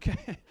thickens.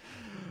 Okay.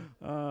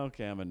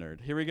 Okay, I'm a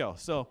nerd. Here we go.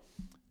 So,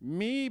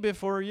 me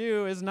before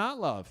you is not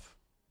love.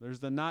 There's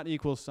the not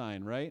equal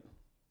sign, right?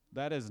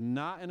 That is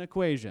not an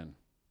equation.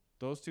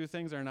 Those two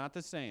things are not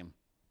the same.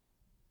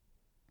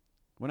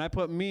 When I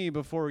put me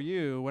before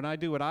you, when I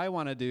do what I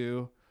want to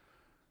do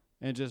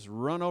and just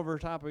run over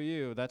top of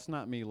you, that's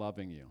not me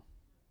loving you.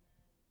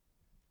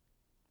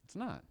 It's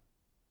not.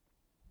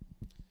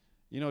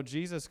 You know,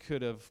 Jesus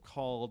could have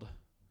called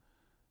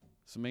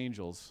some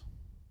angels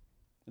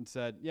and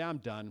said, yeah, I'm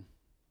done.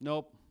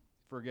 Nope,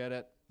 forget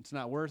it. It's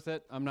not worth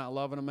it. I'm not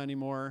loving them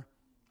anymore.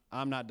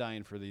 I'm not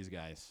dying for these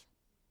guys.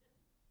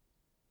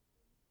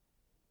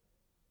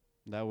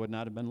 That would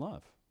not have been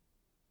love.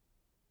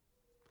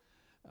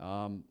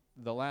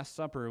 The Last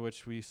Supper,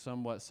 which we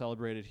somewhat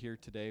celebrated here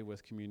today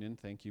with communion,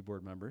 thank you,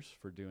 board members,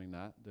 for doing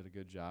that. Did a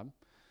good job.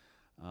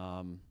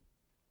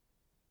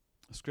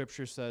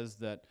 Scripture says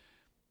that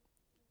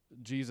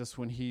Jesus,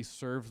 when he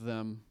served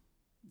them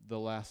the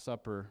Last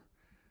Supper,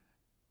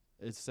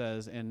 it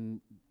says,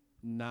 and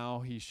now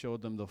he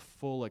showed them the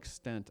full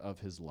extent of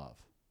his love.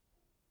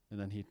 And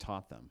then he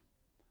taught them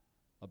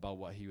about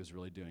what he was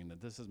really doing, that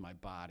this is my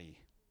body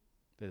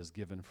that is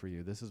given for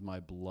you. This is my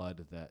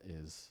blood that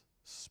is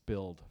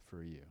spilled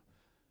for you.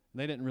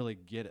 And they didn't really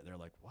get it. They're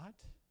like, what?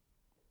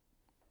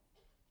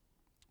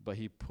 But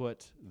he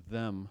put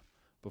them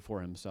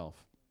before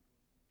himself.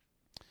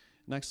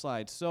 Next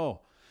slide.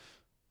 So,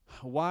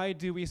 why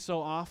do we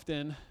so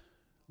often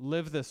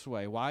live this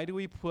way? Why do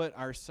we put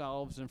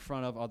ourselves in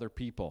front of other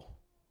people?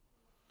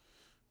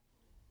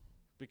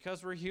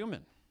 Because we're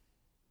human.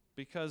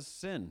 Because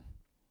sin.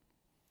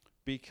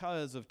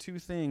 Because of two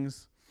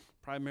things,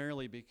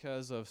 primarily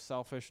because of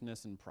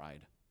selfishness and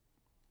pride.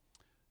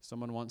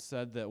 Someone once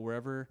said that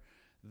wherever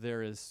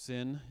there is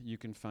sin, you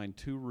can find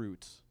two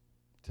roots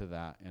to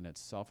that, and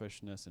it's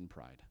selfishness and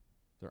pride.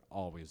 They're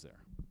always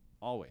there.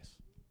 Always.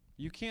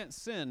 You can't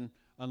sin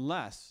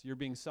unless you're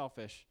being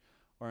selfish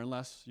or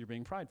unless you're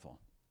being prideful.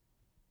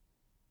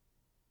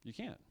 You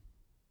can't.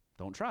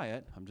 Don't try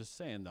it. I'm just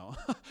saying, though.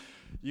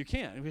 You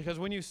can't, because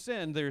when you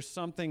sin, there's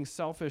something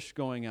selfish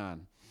going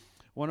on.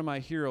 One of my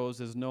heroes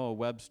is Noah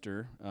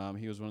Webster.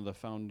 He was one of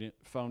the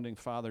founding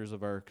fathers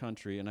of our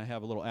country, and I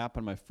have a little app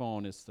on my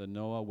phone. It's the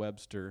Noah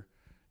Webster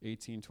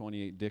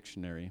 1828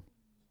 Dictionary.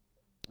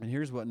 And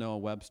here's what Noah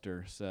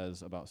Webster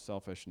says about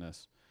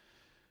selfishness.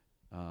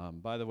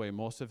 By the way,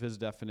 most of his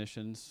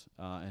definitions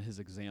and his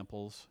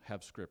examples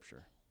have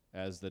Scripture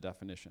as the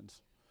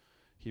definitions.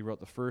 He wrote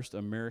the first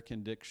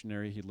American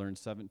dictionary. He learned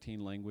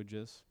 17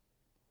 languages.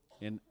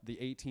 In the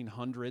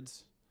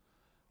 1800s,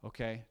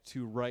 okay,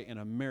 to write an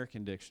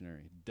American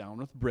dictionary. Down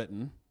with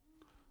Britain,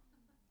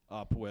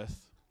 up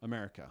with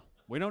America.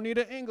 We don't need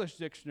an English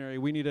dictionary.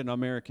 We need an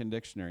American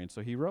dictionary. And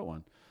so he wrote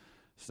one.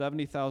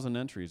 70,000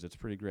 entries. It's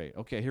pretty great.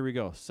 Okay, here we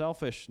go.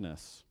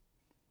 Selfishness.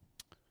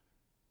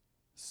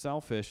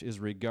 Selfish is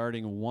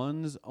regarding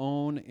one's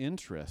own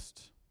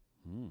interest,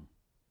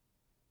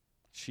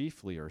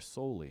 chiefly or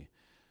solely,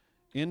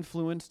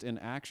 influenced in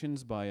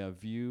actions by a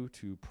view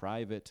to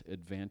private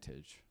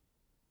advantage.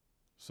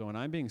 So when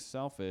I'm being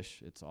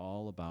selfish, it's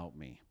all about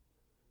me.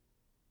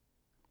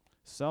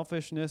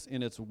 Selfishness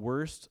in its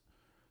worst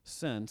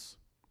sense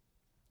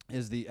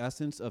is the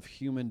essence of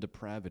human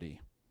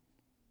depravity,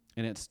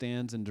 and it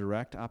stands in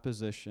direct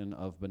opposition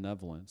of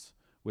benevolence,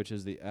 which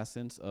is the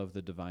essence of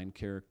the divine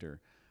character.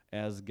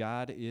 As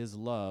God is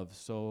love,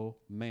 so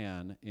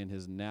man in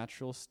his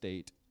natural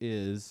state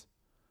is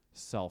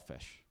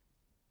selfish.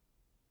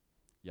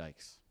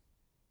 Yikes.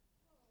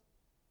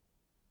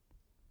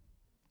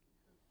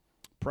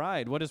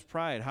 Pride. What is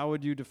pride? How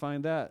would you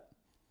define that,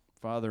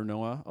 Father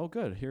Noah? Oh,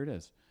 good. Here it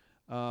is.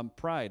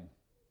 Pride.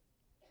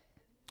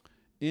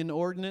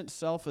 Inordinate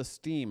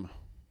self-esteem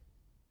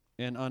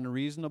and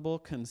unreasonable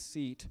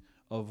conceit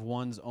of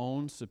one's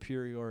own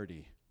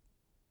superiority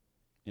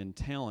in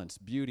talents,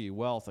 beauty,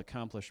 wealth,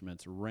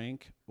 accomplishments,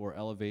 rank, or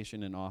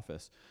elevation in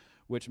office,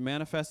 which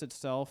manifests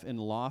itself in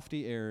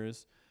lofty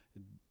airs,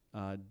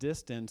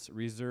 distance,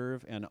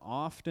 reserve, and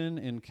often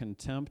in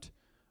contempt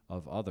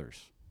of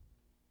others.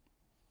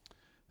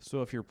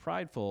 So if you're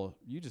prideful,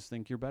 you just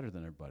think you're better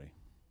than everybody.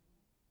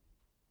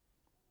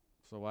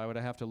 So why would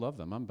I have to love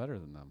them? I'm better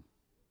than them.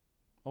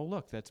 Oh,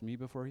 look, that's me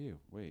before you.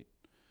 Wait.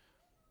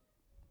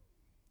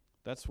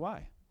 That's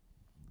why.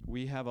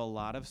 We have a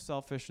lot of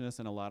selfishness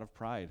and a lot of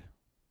pride.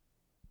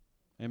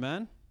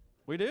 Amen?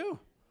 We do.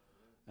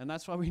 And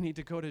that's why we need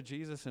to go to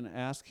Jesus and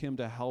ask him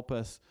to help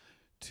us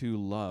to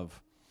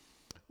love.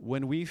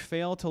 When we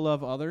fail to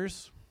love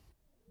others,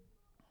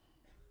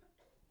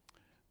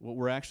 what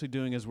we're actually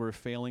doing is we're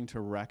failing to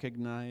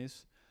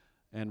recognize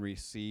and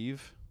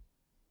receive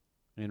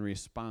and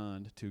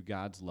respond to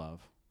God's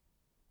love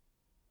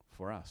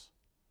for us.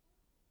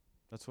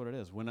 That's what it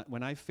is.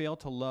 When I fail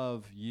to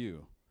love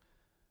you,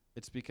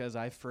 it's because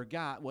I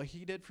forgot what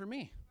he did for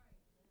me.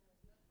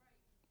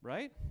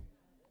 Right?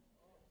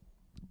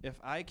 If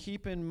I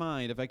keep in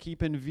mind, if I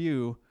keep in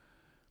view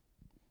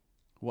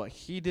what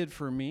he did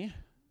for me,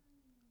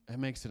 it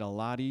makes it a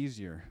lot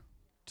easier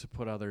to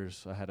put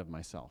others ahead of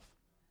myself.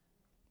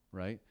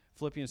 Right?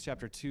 Philippians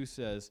chapter 2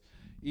 says,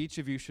 each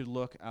of you should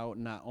look out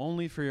not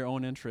only for your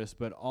own interests,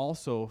 but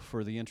also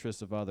for the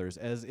interests of others,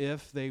 as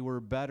if they were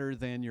better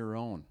than your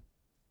own.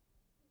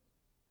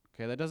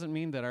 Okay, that doesn't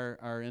mean that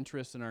our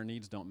interests and our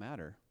needs don't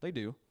matter. They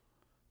do.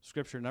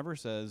 Scripture never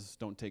says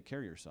don't take care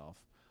of yourself.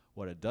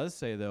 What it does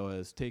say, though,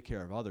 is take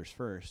care of others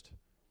first.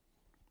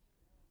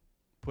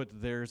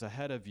 Put theirs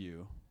ahead of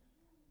you.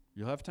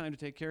 You'll have time to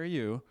take care of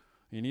you.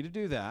 You need to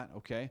do that,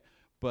 okay?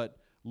 But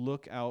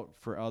look out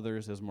for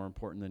others as more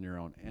important than your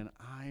own. And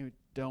I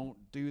don't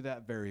do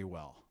that very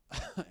well.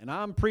 And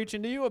I'm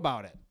preaching to you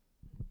about it.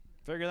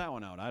 Figure that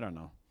one out. I don't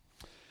know.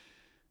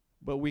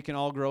 But we can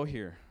all grow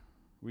here.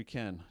 We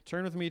can.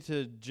 Turn with me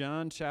to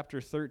John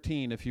chapter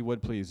 13, if you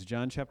would, please.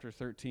 John chapter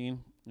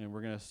 13, and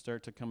we're going to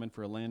start to come in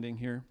for a landing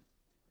here.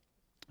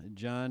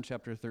 John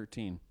chapter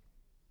 13.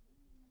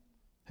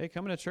 Hey,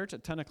 coming to church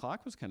at 10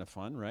 o'clock was kind of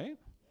fun, right?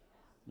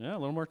 Yeah, a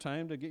little more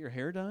time to get your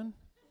hair done.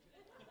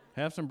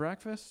 Have some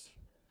breakfast.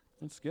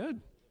 That's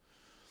good.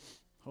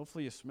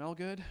 Hopefully you smell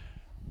good,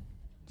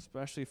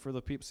 especially for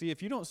the people. See,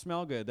 if you don't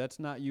smell good, that's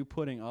not you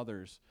putting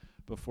others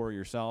before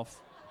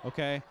yourself,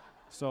 okay?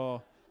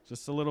 So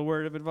just a little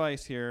word of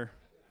advice here.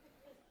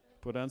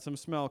 Put on some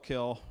smell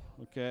kill,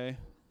 okay?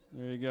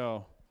 There you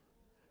go.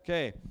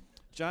 Okay,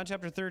 John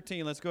chapter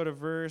 13, let's go to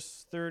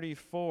verse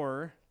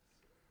 34,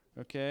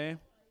 okay?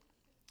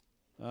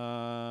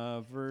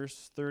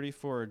 Verse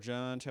 34,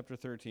 John chapter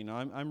 13. Now,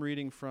 I'm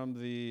reading from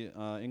the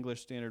English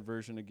Standard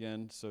Version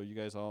again, so you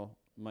guys all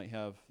might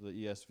have the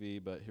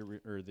ESV, but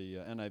here or the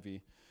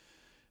NIV.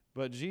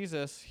 But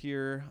Jesus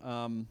here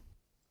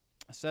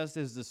says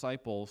to his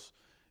disciples,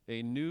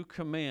 a new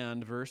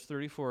command, verse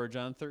 34,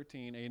 John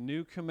 13, a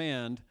new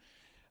command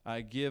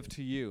I give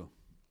to you,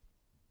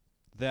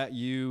 that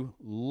you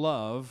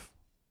love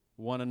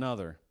one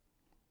another.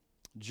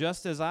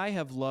 Just as I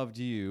have loved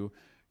you,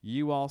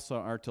 you also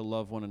are to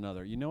love one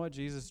another. You know what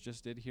Jesus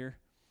just did here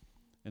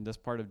in this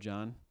part of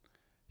John?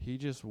 He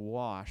just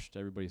washed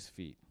everybody's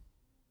feet.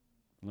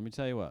 Let me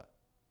tell you what.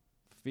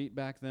 Feet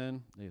back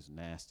then, they was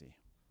nasty.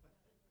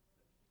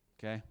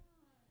 Okay?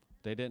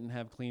 They didn't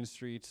have clean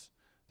streets.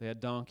 They had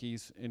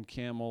donkeys and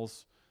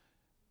camels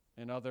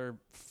and other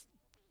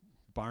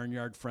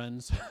barnyard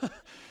friends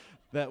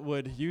that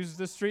would use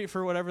the street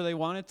for whatever they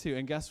wanted to.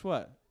 And guess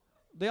what?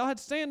 They all had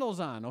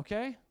sandals on,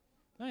 okay?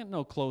 They had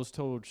no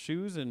closed-toed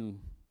shoes and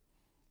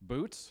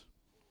boots.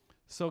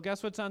 So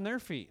guess what's on their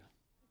feet?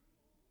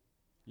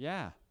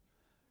 Yeah.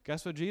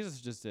 Guess what Jesus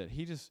just did?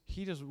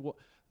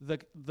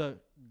 The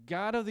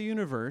God of the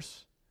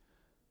universe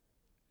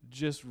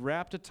just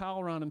wrapped a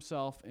towel around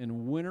himself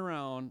and went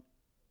around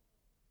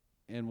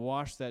and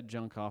washed that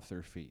junk off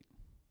their feet.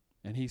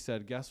 And he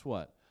said, guess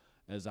what?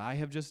 As I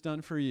have just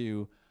done for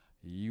you,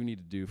 you need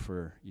to do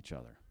for each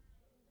other.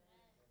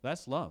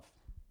 That's love.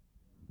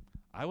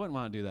 I wouldn't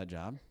want to do that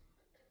job.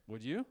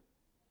 Would you?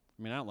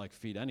 I mean, I don't like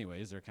feet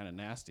anyways. They're kind of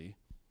nasty.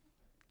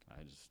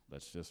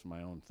 That's just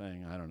my own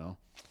thing. I don't know.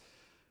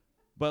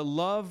 But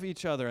love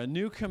each other, a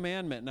new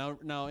commandment.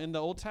 Now in the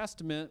Old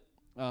Testament,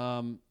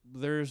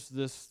 there's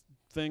this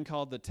thing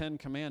called the 10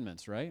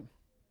 Commandments, right?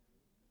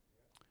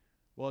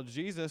 Well,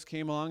 Jesus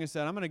came along and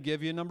said, I'm going to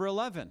give you number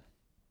 11.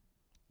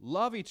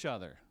 Love each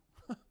other.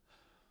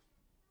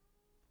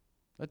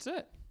 That's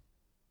it.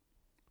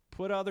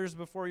 Put others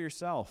before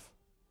yourself.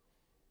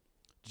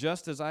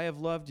 Just as I have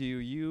loved you,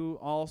 you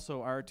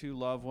also are to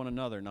love one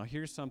another. Now,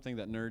 here's something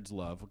that nerds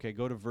love. Okay,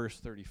 go to verse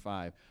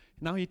 35.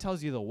 Now he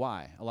tells you the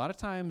why. A lot of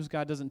times,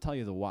 God doesn't tell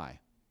you the why.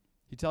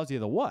 He tells you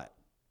the what.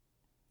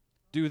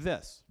 Do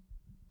this.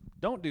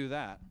 Don't do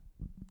that.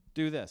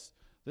 Do this.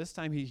 This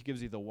time he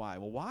gives you the why.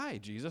 Well, why,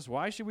 Jesus?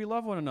 Why should we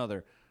love one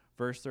another?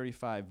 Verse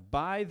 35.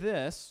 By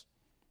this,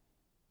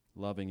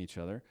 loving each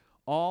other,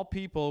 all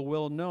people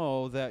will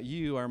know that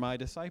you are my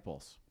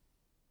disciples.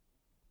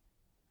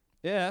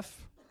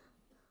 If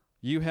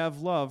you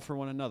have love for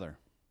one another.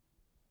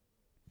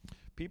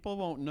 People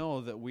won't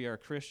know that we are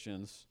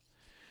Christians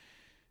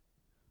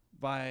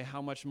by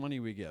how much money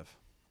we give.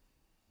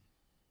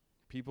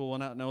 People will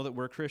not know that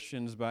we're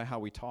Christians by how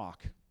we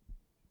talk.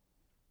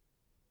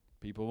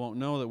 People won't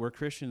know that we're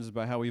Christians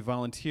by how we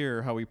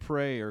volunteer, how we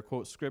pray, or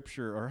quote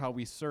scripture, or how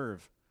we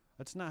serve.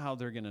 That's not how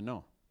they're going to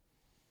know.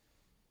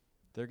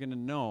 They're going to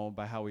know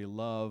by how we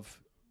love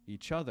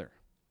each other.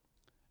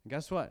 And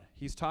guess what?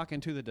 He's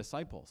talking to the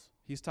disciples.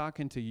 He's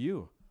talking to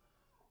you.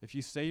 If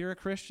you say you're a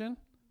Christian,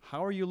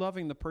 how are you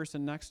loving the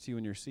person next to you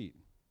in your seat?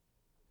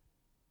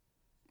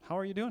 How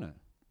are you doing it?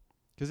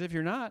 Because if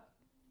you're not,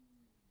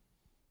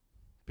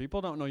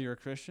 people don't know you're a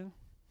Christian.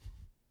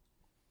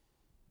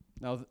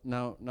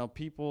 Now,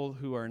 people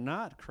who are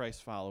not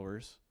Christ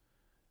followers,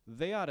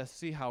 they ought to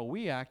see how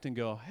we act and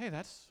go, hey,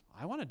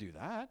 I want to do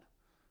that.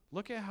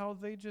 Look at how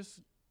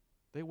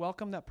they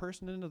welcome that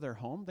person into their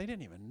home. They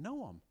didn't even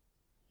know them.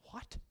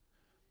 What?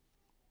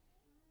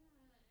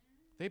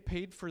 They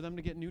paid for them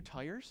to get new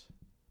tires?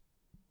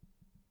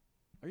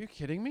 Are you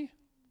kidding me?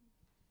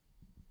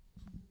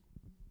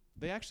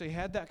 They actually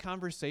had that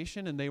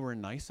conversation and they were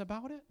nice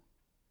about it?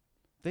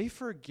 They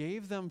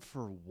forgave them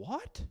for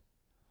what?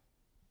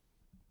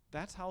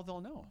 That's how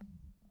they'll know.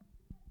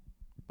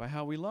 By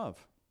how we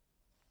love.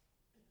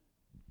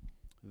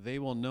 They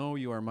will know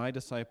you are my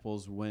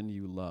disciples when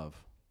you love.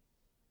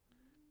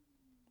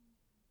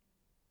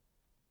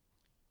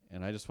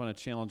 And I just want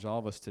to challenge all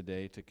of us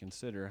today to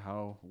consider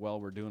how well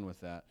we're doing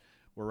with that.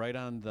 We're right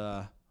on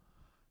the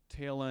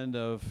tail end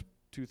of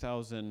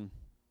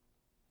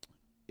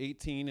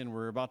 2018, and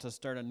we're about to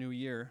start a new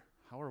year.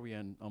 How are we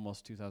in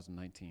almost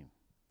 2019,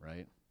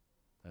 right?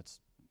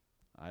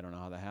 I don't know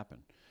how that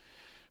happened.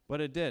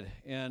 But it did.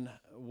 And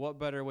what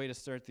better way to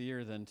start the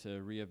year than to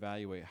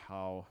reevaluate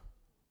how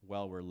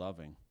well we're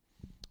loving?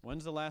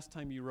 When's the last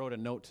time you wrote a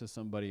note to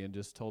somebody and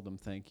just told them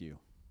thank you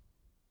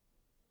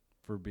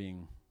for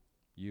being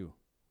you?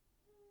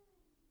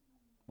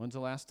 When's the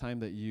last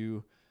time that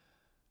you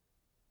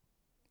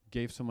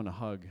gave someone a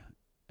hug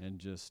and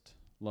just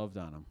loved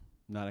on them,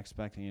 not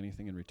expecting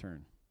anything in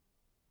return?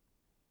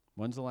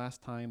 When's the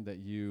last time that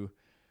you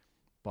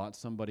bought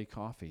somebody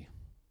coffee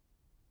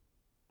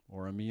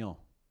or a meal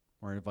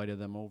or invited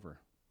them over?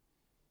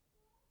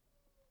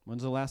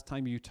 When's the last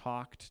time you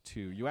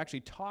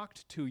actually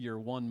talked to your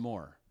one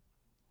more?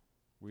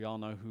 We all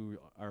know who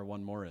our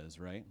one more is,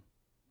 right?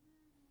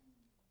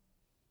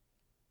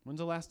 When's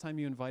the last time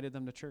you invited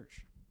them to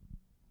church?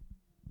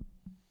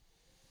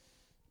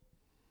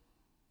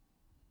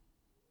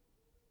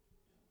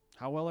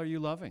 How well are you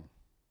loving?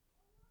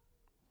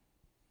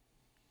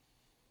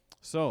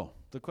 So,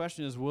 the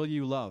question is, will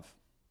you love?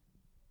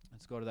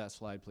 Let's go to that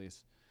slide,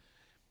 please.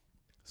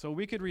 So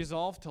we could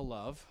resolve to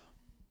love.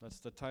 That's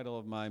the title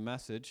of my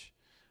message.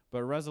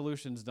 But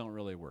resolutions don't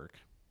really work.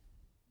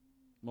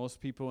 Most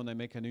people, when they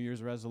make a New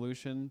Year's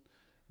resolution,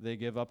 they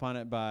give up on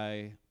it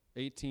by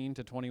 18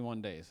 to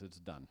 21 days. It's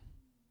done.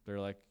 They're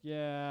like,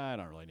 yeah, I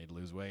don't really need to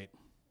lose weight.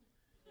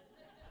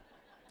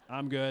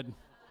 I'm good.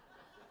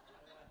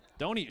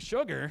 Don't eat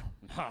sugar?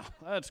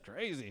 That's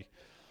crazy.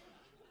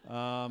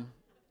 I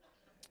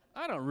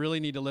don't really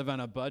need to live on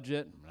a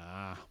budget.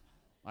 Nah,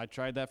 I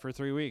tried that for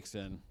 3 weeks,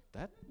 and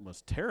that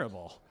was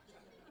terrible.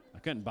 I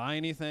couldn't buy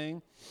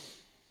anything.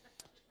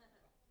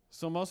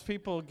 So most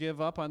people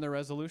give up on their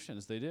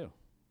resolutions. They do.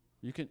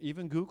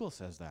 Even Google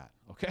says that,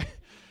 okay?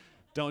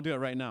 Don't do it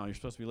right now. You're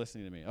supposed to be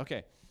listening to me.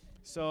 Okay,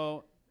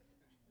 so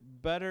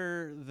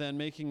better than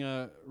making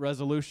a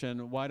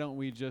resolution, why don't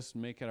we just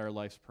make it our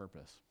life's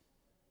purpose?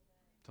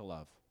 To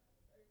love.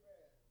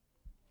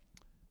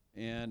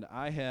 And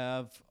I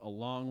have a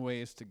long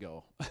ways to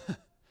go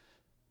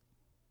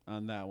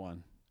on that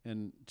one.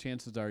 And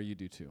chances are you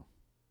do too.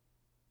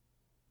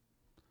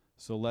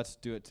 So let's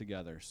do it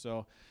together.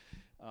 So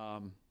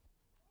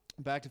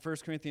back to 1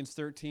 Corinthians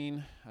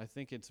 13. I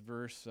think it's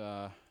verse,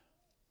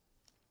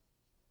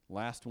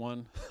 last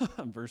one,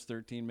 verse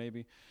 13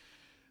 maybe.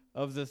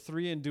 Of the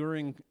three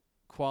enduring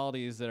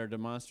qualities that are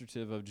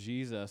demonstrative of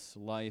Jesus'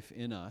 life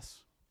in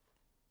us,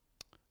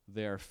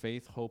 they are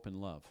faith, hope,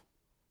 and love.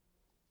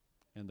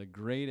 And the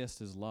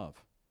greatest is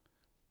love.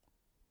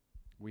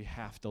 We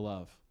have to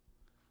love.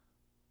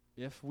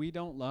 If we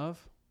don't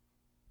love,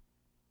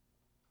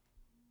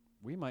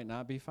 we might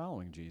not be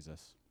following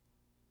Jesus.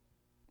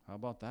 How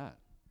about that?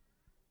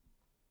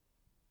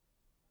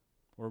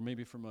 Or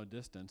maybe from a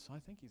distance. I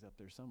think he's up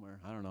there somewhere.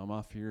 I don't know. I'm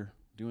off here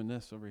doing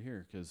this over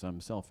here because I'm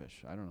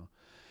selfish. I don't know.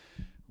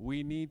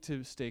 We need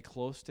to stay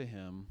close to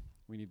him.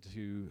 We need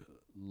to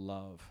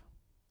love.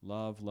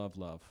 Love, love,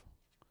 love.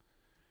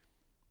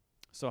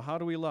 So how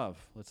do we love?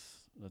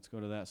 Let's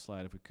go to that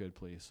slide if we could,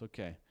 please.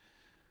 Okay.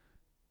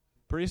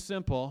 Pretty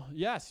simple.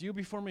 Yes, you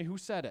before me. Who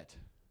said it?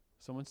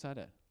 Someone said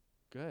it.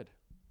 Good.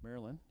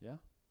 Marilyn, yeah?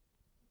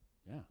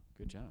 Yeah,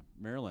 good job.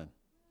 Marilyn.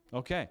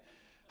 Okay.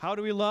 How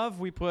do we love?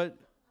 We put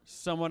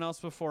someone else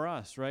before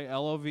us, right?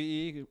 LOVE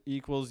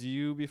equals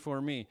you before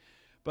me.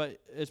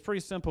 But it's pretty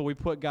simple. We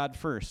put God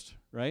first,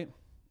 right?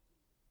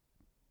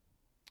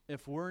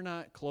 If we're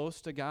not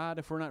close to God,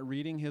 if we're not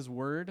reading his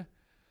word,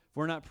 if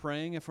we're not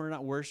praying, if we're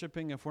not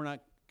worshiping, if we're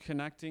not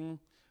connecting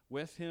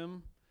with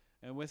him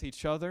and with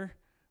each other,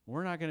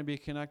 we're not going to be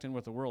connecting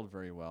with the world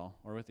very well,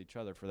 or with each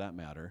other for that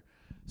matter.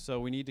 So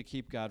we need to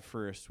keep God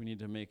first. We need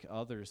to make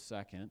others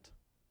second,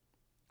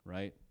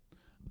 right?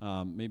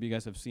 Maybe you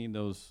guys have seen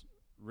those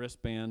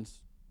wristbands.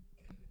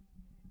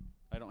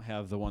 I don't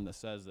have the one that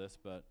says this,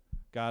 but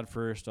God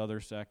first,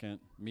 others second,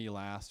 me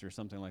last, or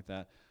something like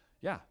that.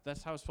 Yeah,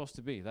 that's how it's supposed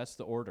to be. That's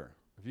the order.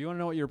 If you want to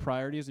know what your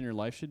priorities in your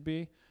life should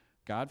be,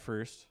 God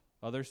first,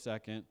 others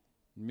second,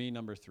 me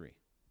number 3.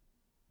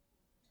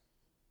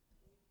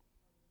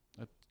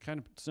 That Kind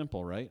of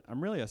simple, right?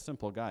 I'm really a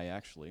simple guy,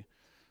 actually.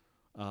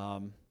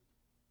 God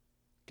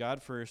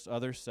first,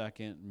 others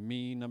second,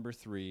 me number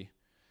 3.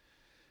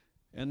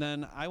 And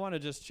then I want to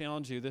just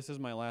challenge you. This is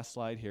my last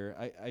slide here.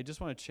 I just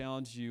want to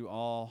challenge you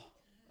all,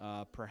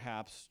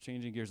 perhaps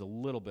changing gears a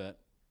little bit,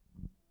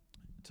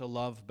 to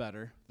love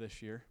better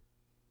this year.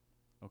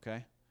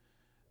 Okay?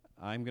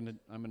 I'm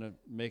gonna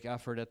make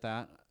effort at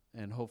that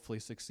and hopefully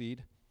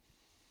succeed.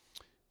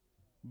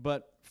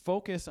 But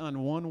focus on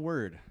one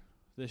word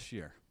this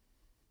year.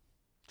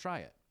 Try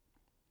it.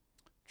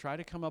 Try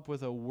to come up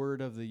with a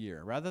word of the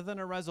year. Rather than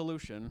a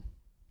resolution,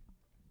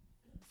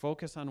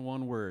 focus on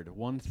one word,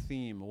 one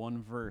theme,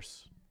 one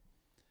verse.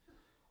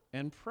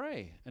 And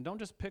pray. And don't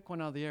just pick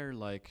one out of the air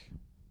like,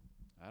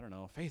 I don't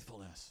know,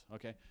 faithfulness,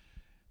 okay?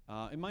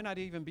 It might not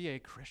even be a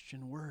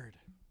Christian word.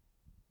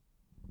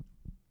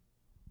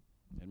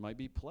 It might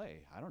be play.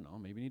 I don't know.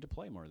 Maybe you need to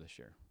play more this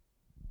year.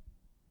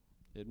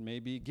 It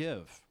may be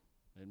give.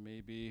 It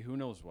may be who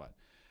knows what.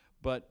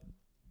 But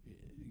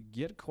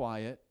get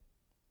quiet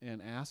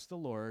and ask the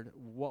Lord,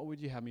 what would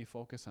you have me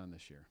focus on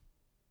this year?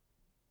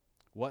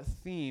 What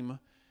theme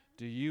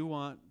do you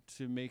want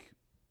to make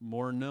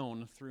more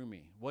known through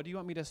me? What do you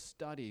want me to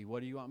study?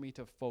 What do you want me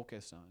to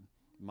focus on?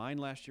 Mine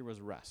last year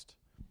was rest.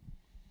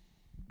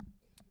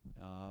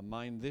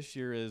 Mine this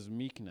year is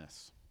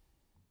meekness,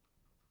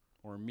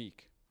 or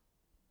meek.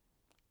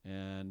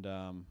 And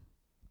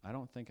I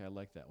don't think I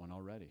like that one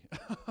already.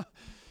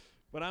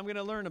 But I'm going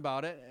to learn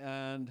about it,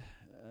 and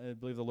I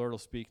believe the Lord will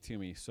speak to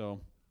me.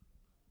 So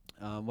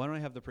why don't I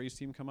have the praise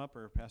team come up,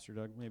 or Pastor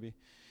Doug maybe?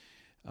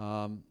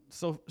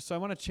 So I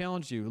want to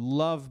challenge you.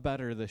 Love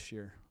better this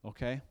year,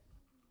 okay?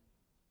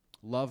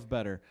 Love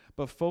better.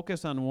 But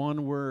focus on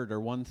one word or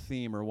one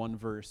theme or one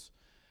verse.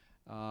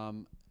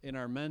 In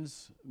our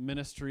men's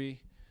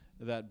ministry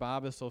that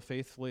Bob has so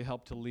faithfully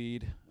helped to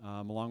lead,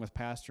 along with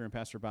Pastor and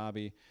Pastor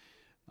Bobby,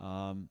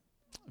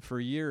 for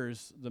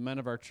years, the men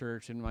of our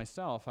church and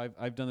myself,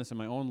 I've done this in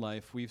my own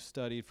life. We've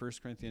studied 1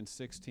 Corinthians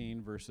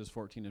 16, verses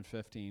 14 and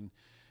 15,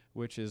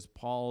 which is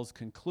Paul's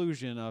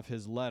conclusion of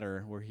his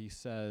letter, where he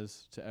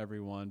says to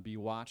everyone, be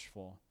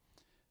watchful,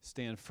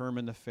 stand firm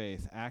in the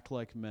faith, act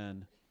like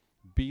men,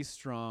 be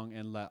strong,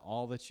 and let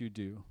all that you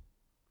do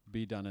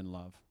be done in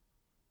love.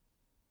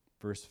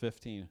 Verse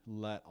 15,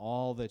 let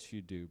all that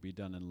you do be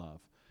done in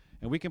love.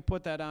 And we can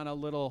put that on a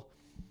little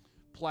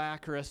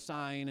plaque or a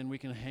sign, and we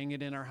can hang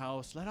it in our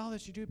house. Let all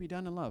that you do be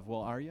done in love.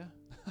 Well, are you?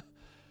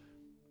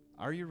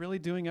 Are you really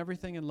doing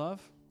everything in love?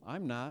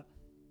 I'm not.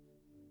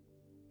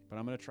 But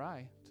I'm going to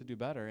try to do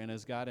better. And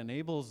as God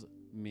enables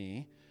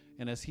me,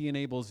 and as he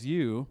enables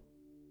you,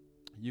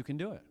 you can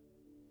do it.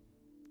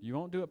 You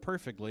won't do it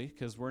perfectly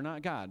because we're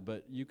not God,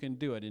 but you can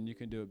do it, and you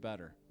can do it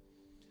better.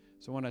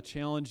 So I want to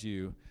challenge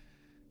you,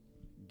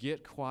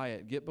 get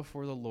quiet, get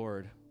before the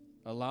Lord.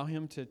 Allow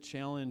him to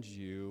challenge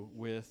you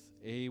with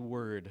a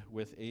word,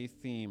 with a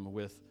theme,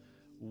 with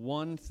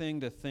one thing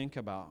to think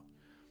about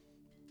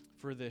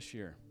for this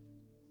year.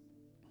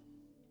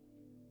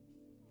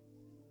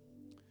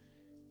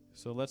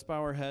 So let's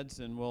bow our heads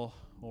and we'll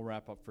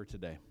wrap up for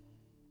today.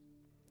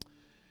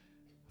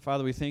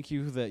 Father, we thank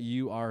you that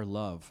you are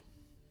love,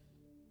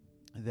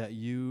 that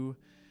you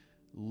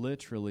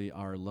literally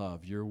are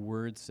love. Your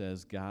word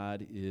says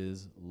God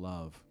is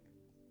love.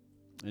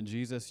 And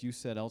Jesus, you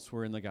said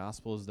elsewhere in the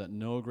Gospels that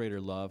no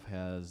greater love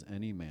has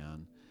any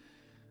man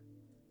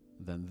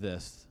than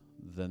this,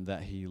 than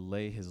that he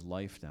lay his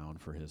life down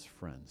for his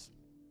friends.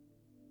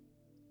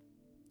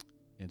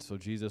 And so,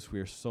 Jesus, we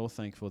are so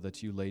thankful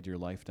that you laid your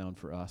life down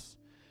for us.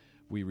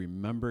 We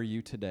remember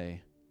you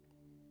today.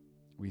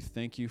 We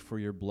thank you for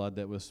your blood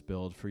that was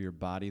spilled, for your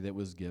body that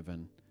was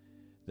given,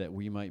 that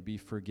we might be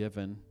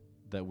forgiven,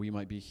 that we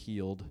might be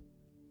healed,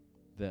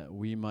 that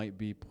we might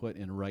be put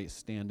in right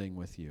standing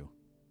with you.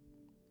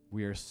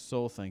 We are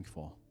so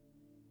thankful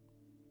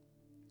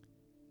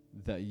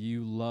that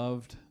you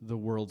loved the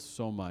world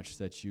so much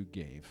that you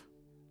gave.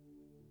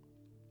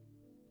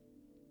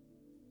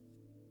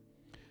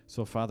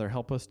 So, Father,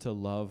 help us to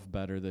love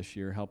better this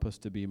year. Help us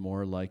to be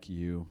more like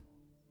you.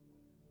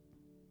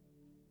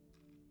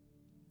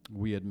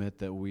 We admit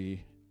that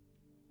we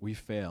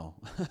fail.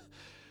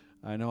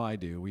 I know I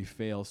do. We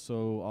fail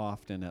so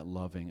often at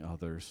loving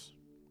others.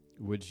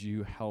 Would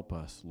you help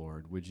us,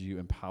 Lord? Would you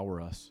empower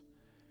us?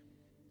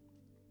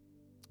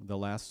 The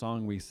last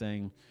song we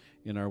sang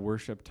in our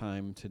worship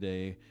time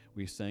today,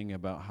 we sang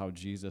about how,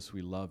 Jesus,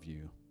 we love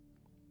you.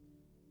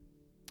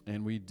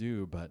 And we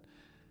do, but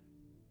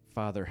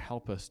Father,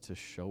 help us to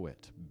show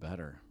it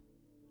better.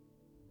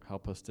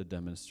 Help us to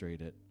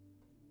demonstrate it.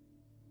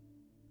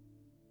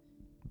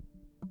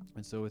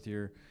 And so with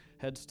your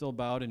head still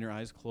bowed and your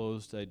eyes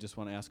closed, I just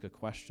want to ask a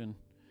question.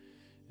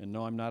 And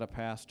no, I'm not a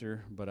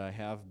pastor, but I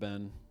have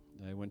been.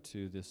 I went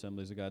to the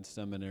Assemblies of God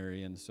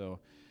Seminary, and so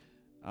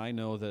I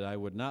know that I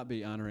would not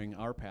be honoring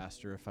our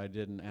pastor if I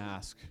didn't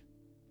ask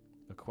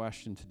a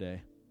question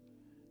today.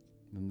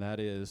 And that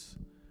is,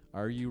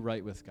 are you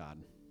right with God?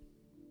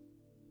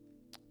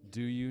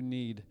 Do you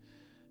need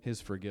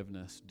his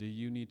forgiveness? Do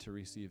you need to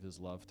receive his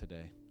love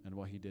today and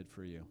what he did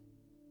for you?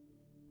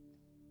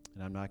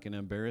 And I'm not going to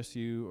embarrass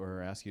you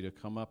or ask you to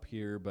come up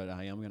here, but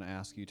I am going to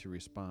ask you to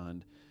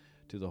respond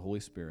to the Holy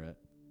Spirit.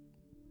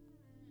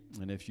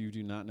 And if you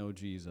do not know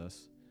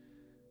Jesus,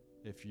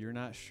 if you're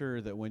not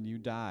sure that when you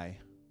die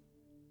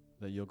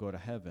that you'll go to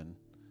heaven,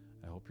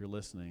 I hope you're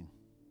listening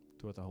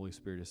to what the Holy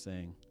Spirit is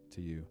saying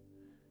to you.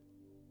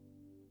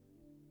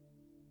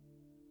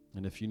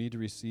 And if you need to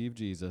receive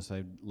Jesus,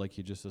 I'd like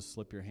you just to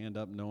slip your hand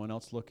up. No one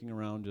else looking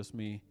around, just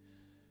me.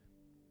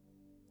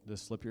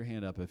 Just slip your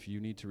hand up if you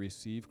need to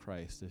receive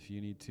Christ, if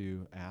you need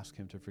to ask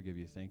him to forgive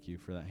you. Thank you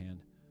for that hand.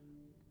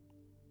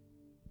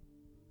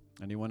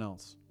 Anyone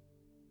else?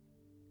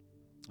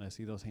 I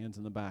see those hands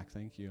in the back.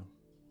 Thank you.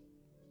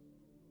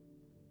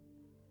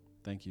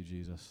 Thank you,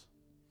 Jesus.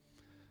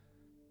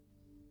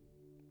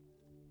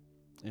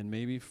 And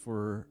maybe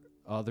for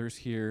others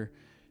here,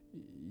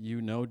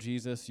 you know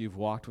Jesus, you've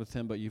walked with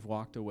him, but you've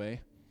walked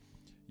away.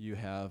 You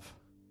have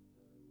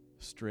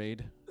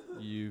strayed.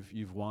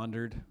 You've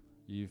wandered.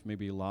 You've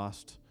maybe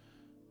lost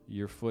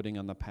your footing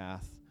on the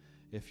path.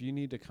 If you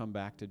need to come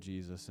back to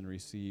Jesus and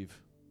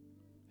receive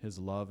his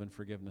love and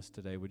forgiveness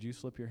today, would you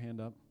slip your hand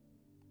up?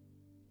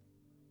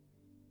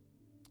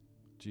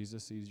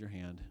 Jesus sees your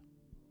hand.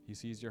 He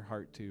sees your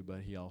heart too,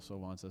 but he also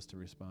wants us to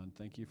respond.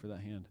 Thank you for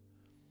that hand.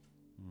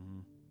 Mm-hmm.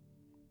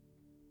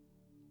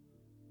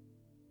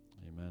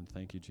 Amen.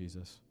 Thank you,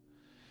 Jesus.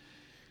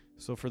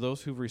 So for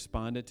those who've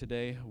responded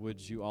today,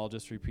 would you all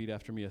just repeat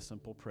after me a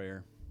simple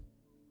prayer?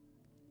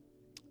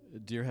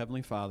 Dear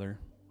Heavenly Father,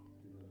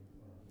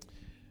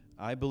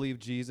 I believe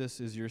Jesus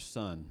is your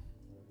Son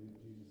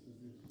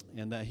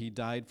and that he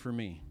died for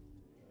me.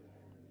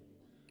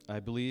 I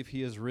believe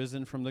he is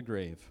risen from the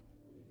grave.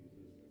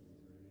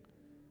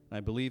 I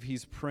believe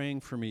he's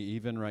praying for me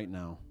even right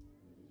now.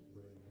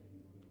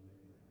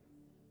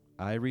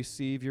 I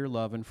receive your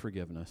love and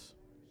forgiveness.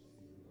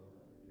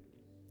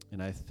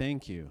 And I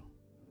thank you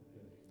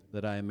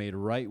that I am made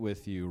right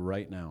with you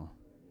right now.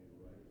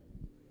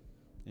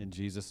 In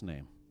Jesus'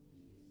 name,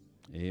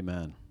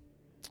 amen.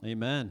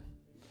 Amen.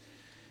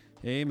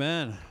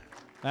 Amen.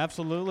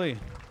 Absolutely.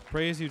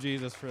 Praise you,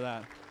 Jesus, for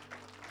that.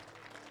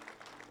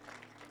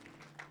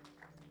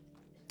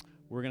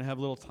 We're going to have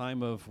a little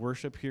time of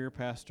worship here.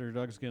 Pastor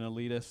Doug's going to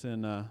lead us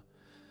in a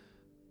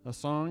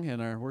song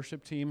and our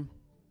worship team.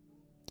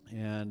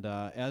 And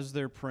as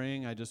they're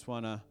praying, I just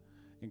want to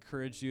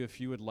encourage you, if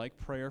you would like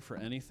prayer for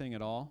anything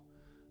at all,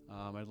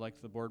 I'd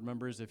like the board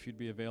members, if you'd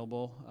be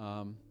available,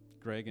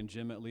 Greg and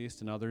Jim at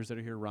least, and others that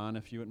are here, Ron,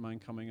 if you wouldn't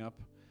mind coming up.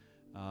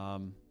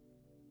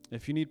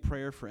 If you need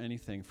prayer for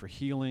anything, for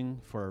healing,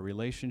 for a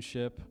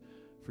relationship,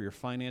 for your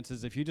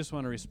finances, if you just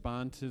want to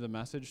respond to the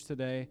message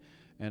today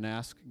and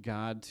ask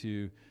God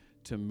to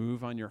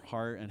move on your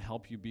heart and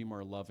help you be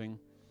more loving,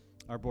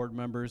 our board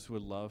members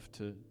would love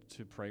to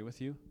pray with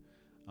you.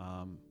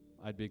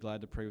 I'd be glad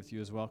to pray with you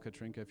as well.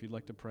 Katrinka, if you'd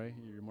like to pray,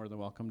 you're more than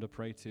welcome to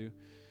pray too.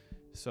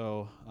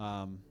 So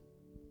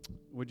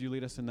would you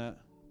lead us in that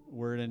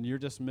word? And you're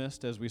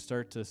dismissed as we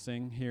start to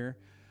sing here.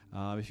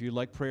 If you'd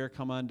like prayer,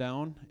 come on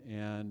down.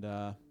 And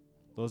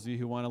those of you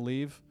who want to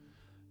leave,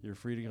 you're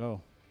free to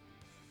go.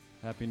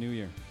 Happy New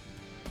Year.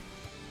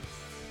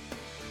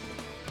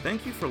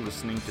 Thank you for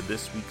listening to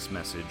this week's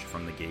message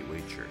from the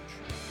Gateway Church.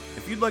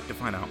 If you'd like to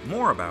find out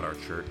more about our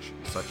church,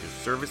 such as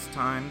service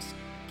times,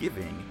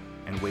 giving,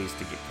 and ways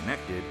to get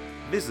connected,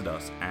 visit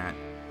us at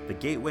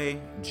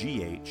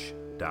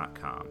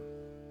thegatewaygh.com.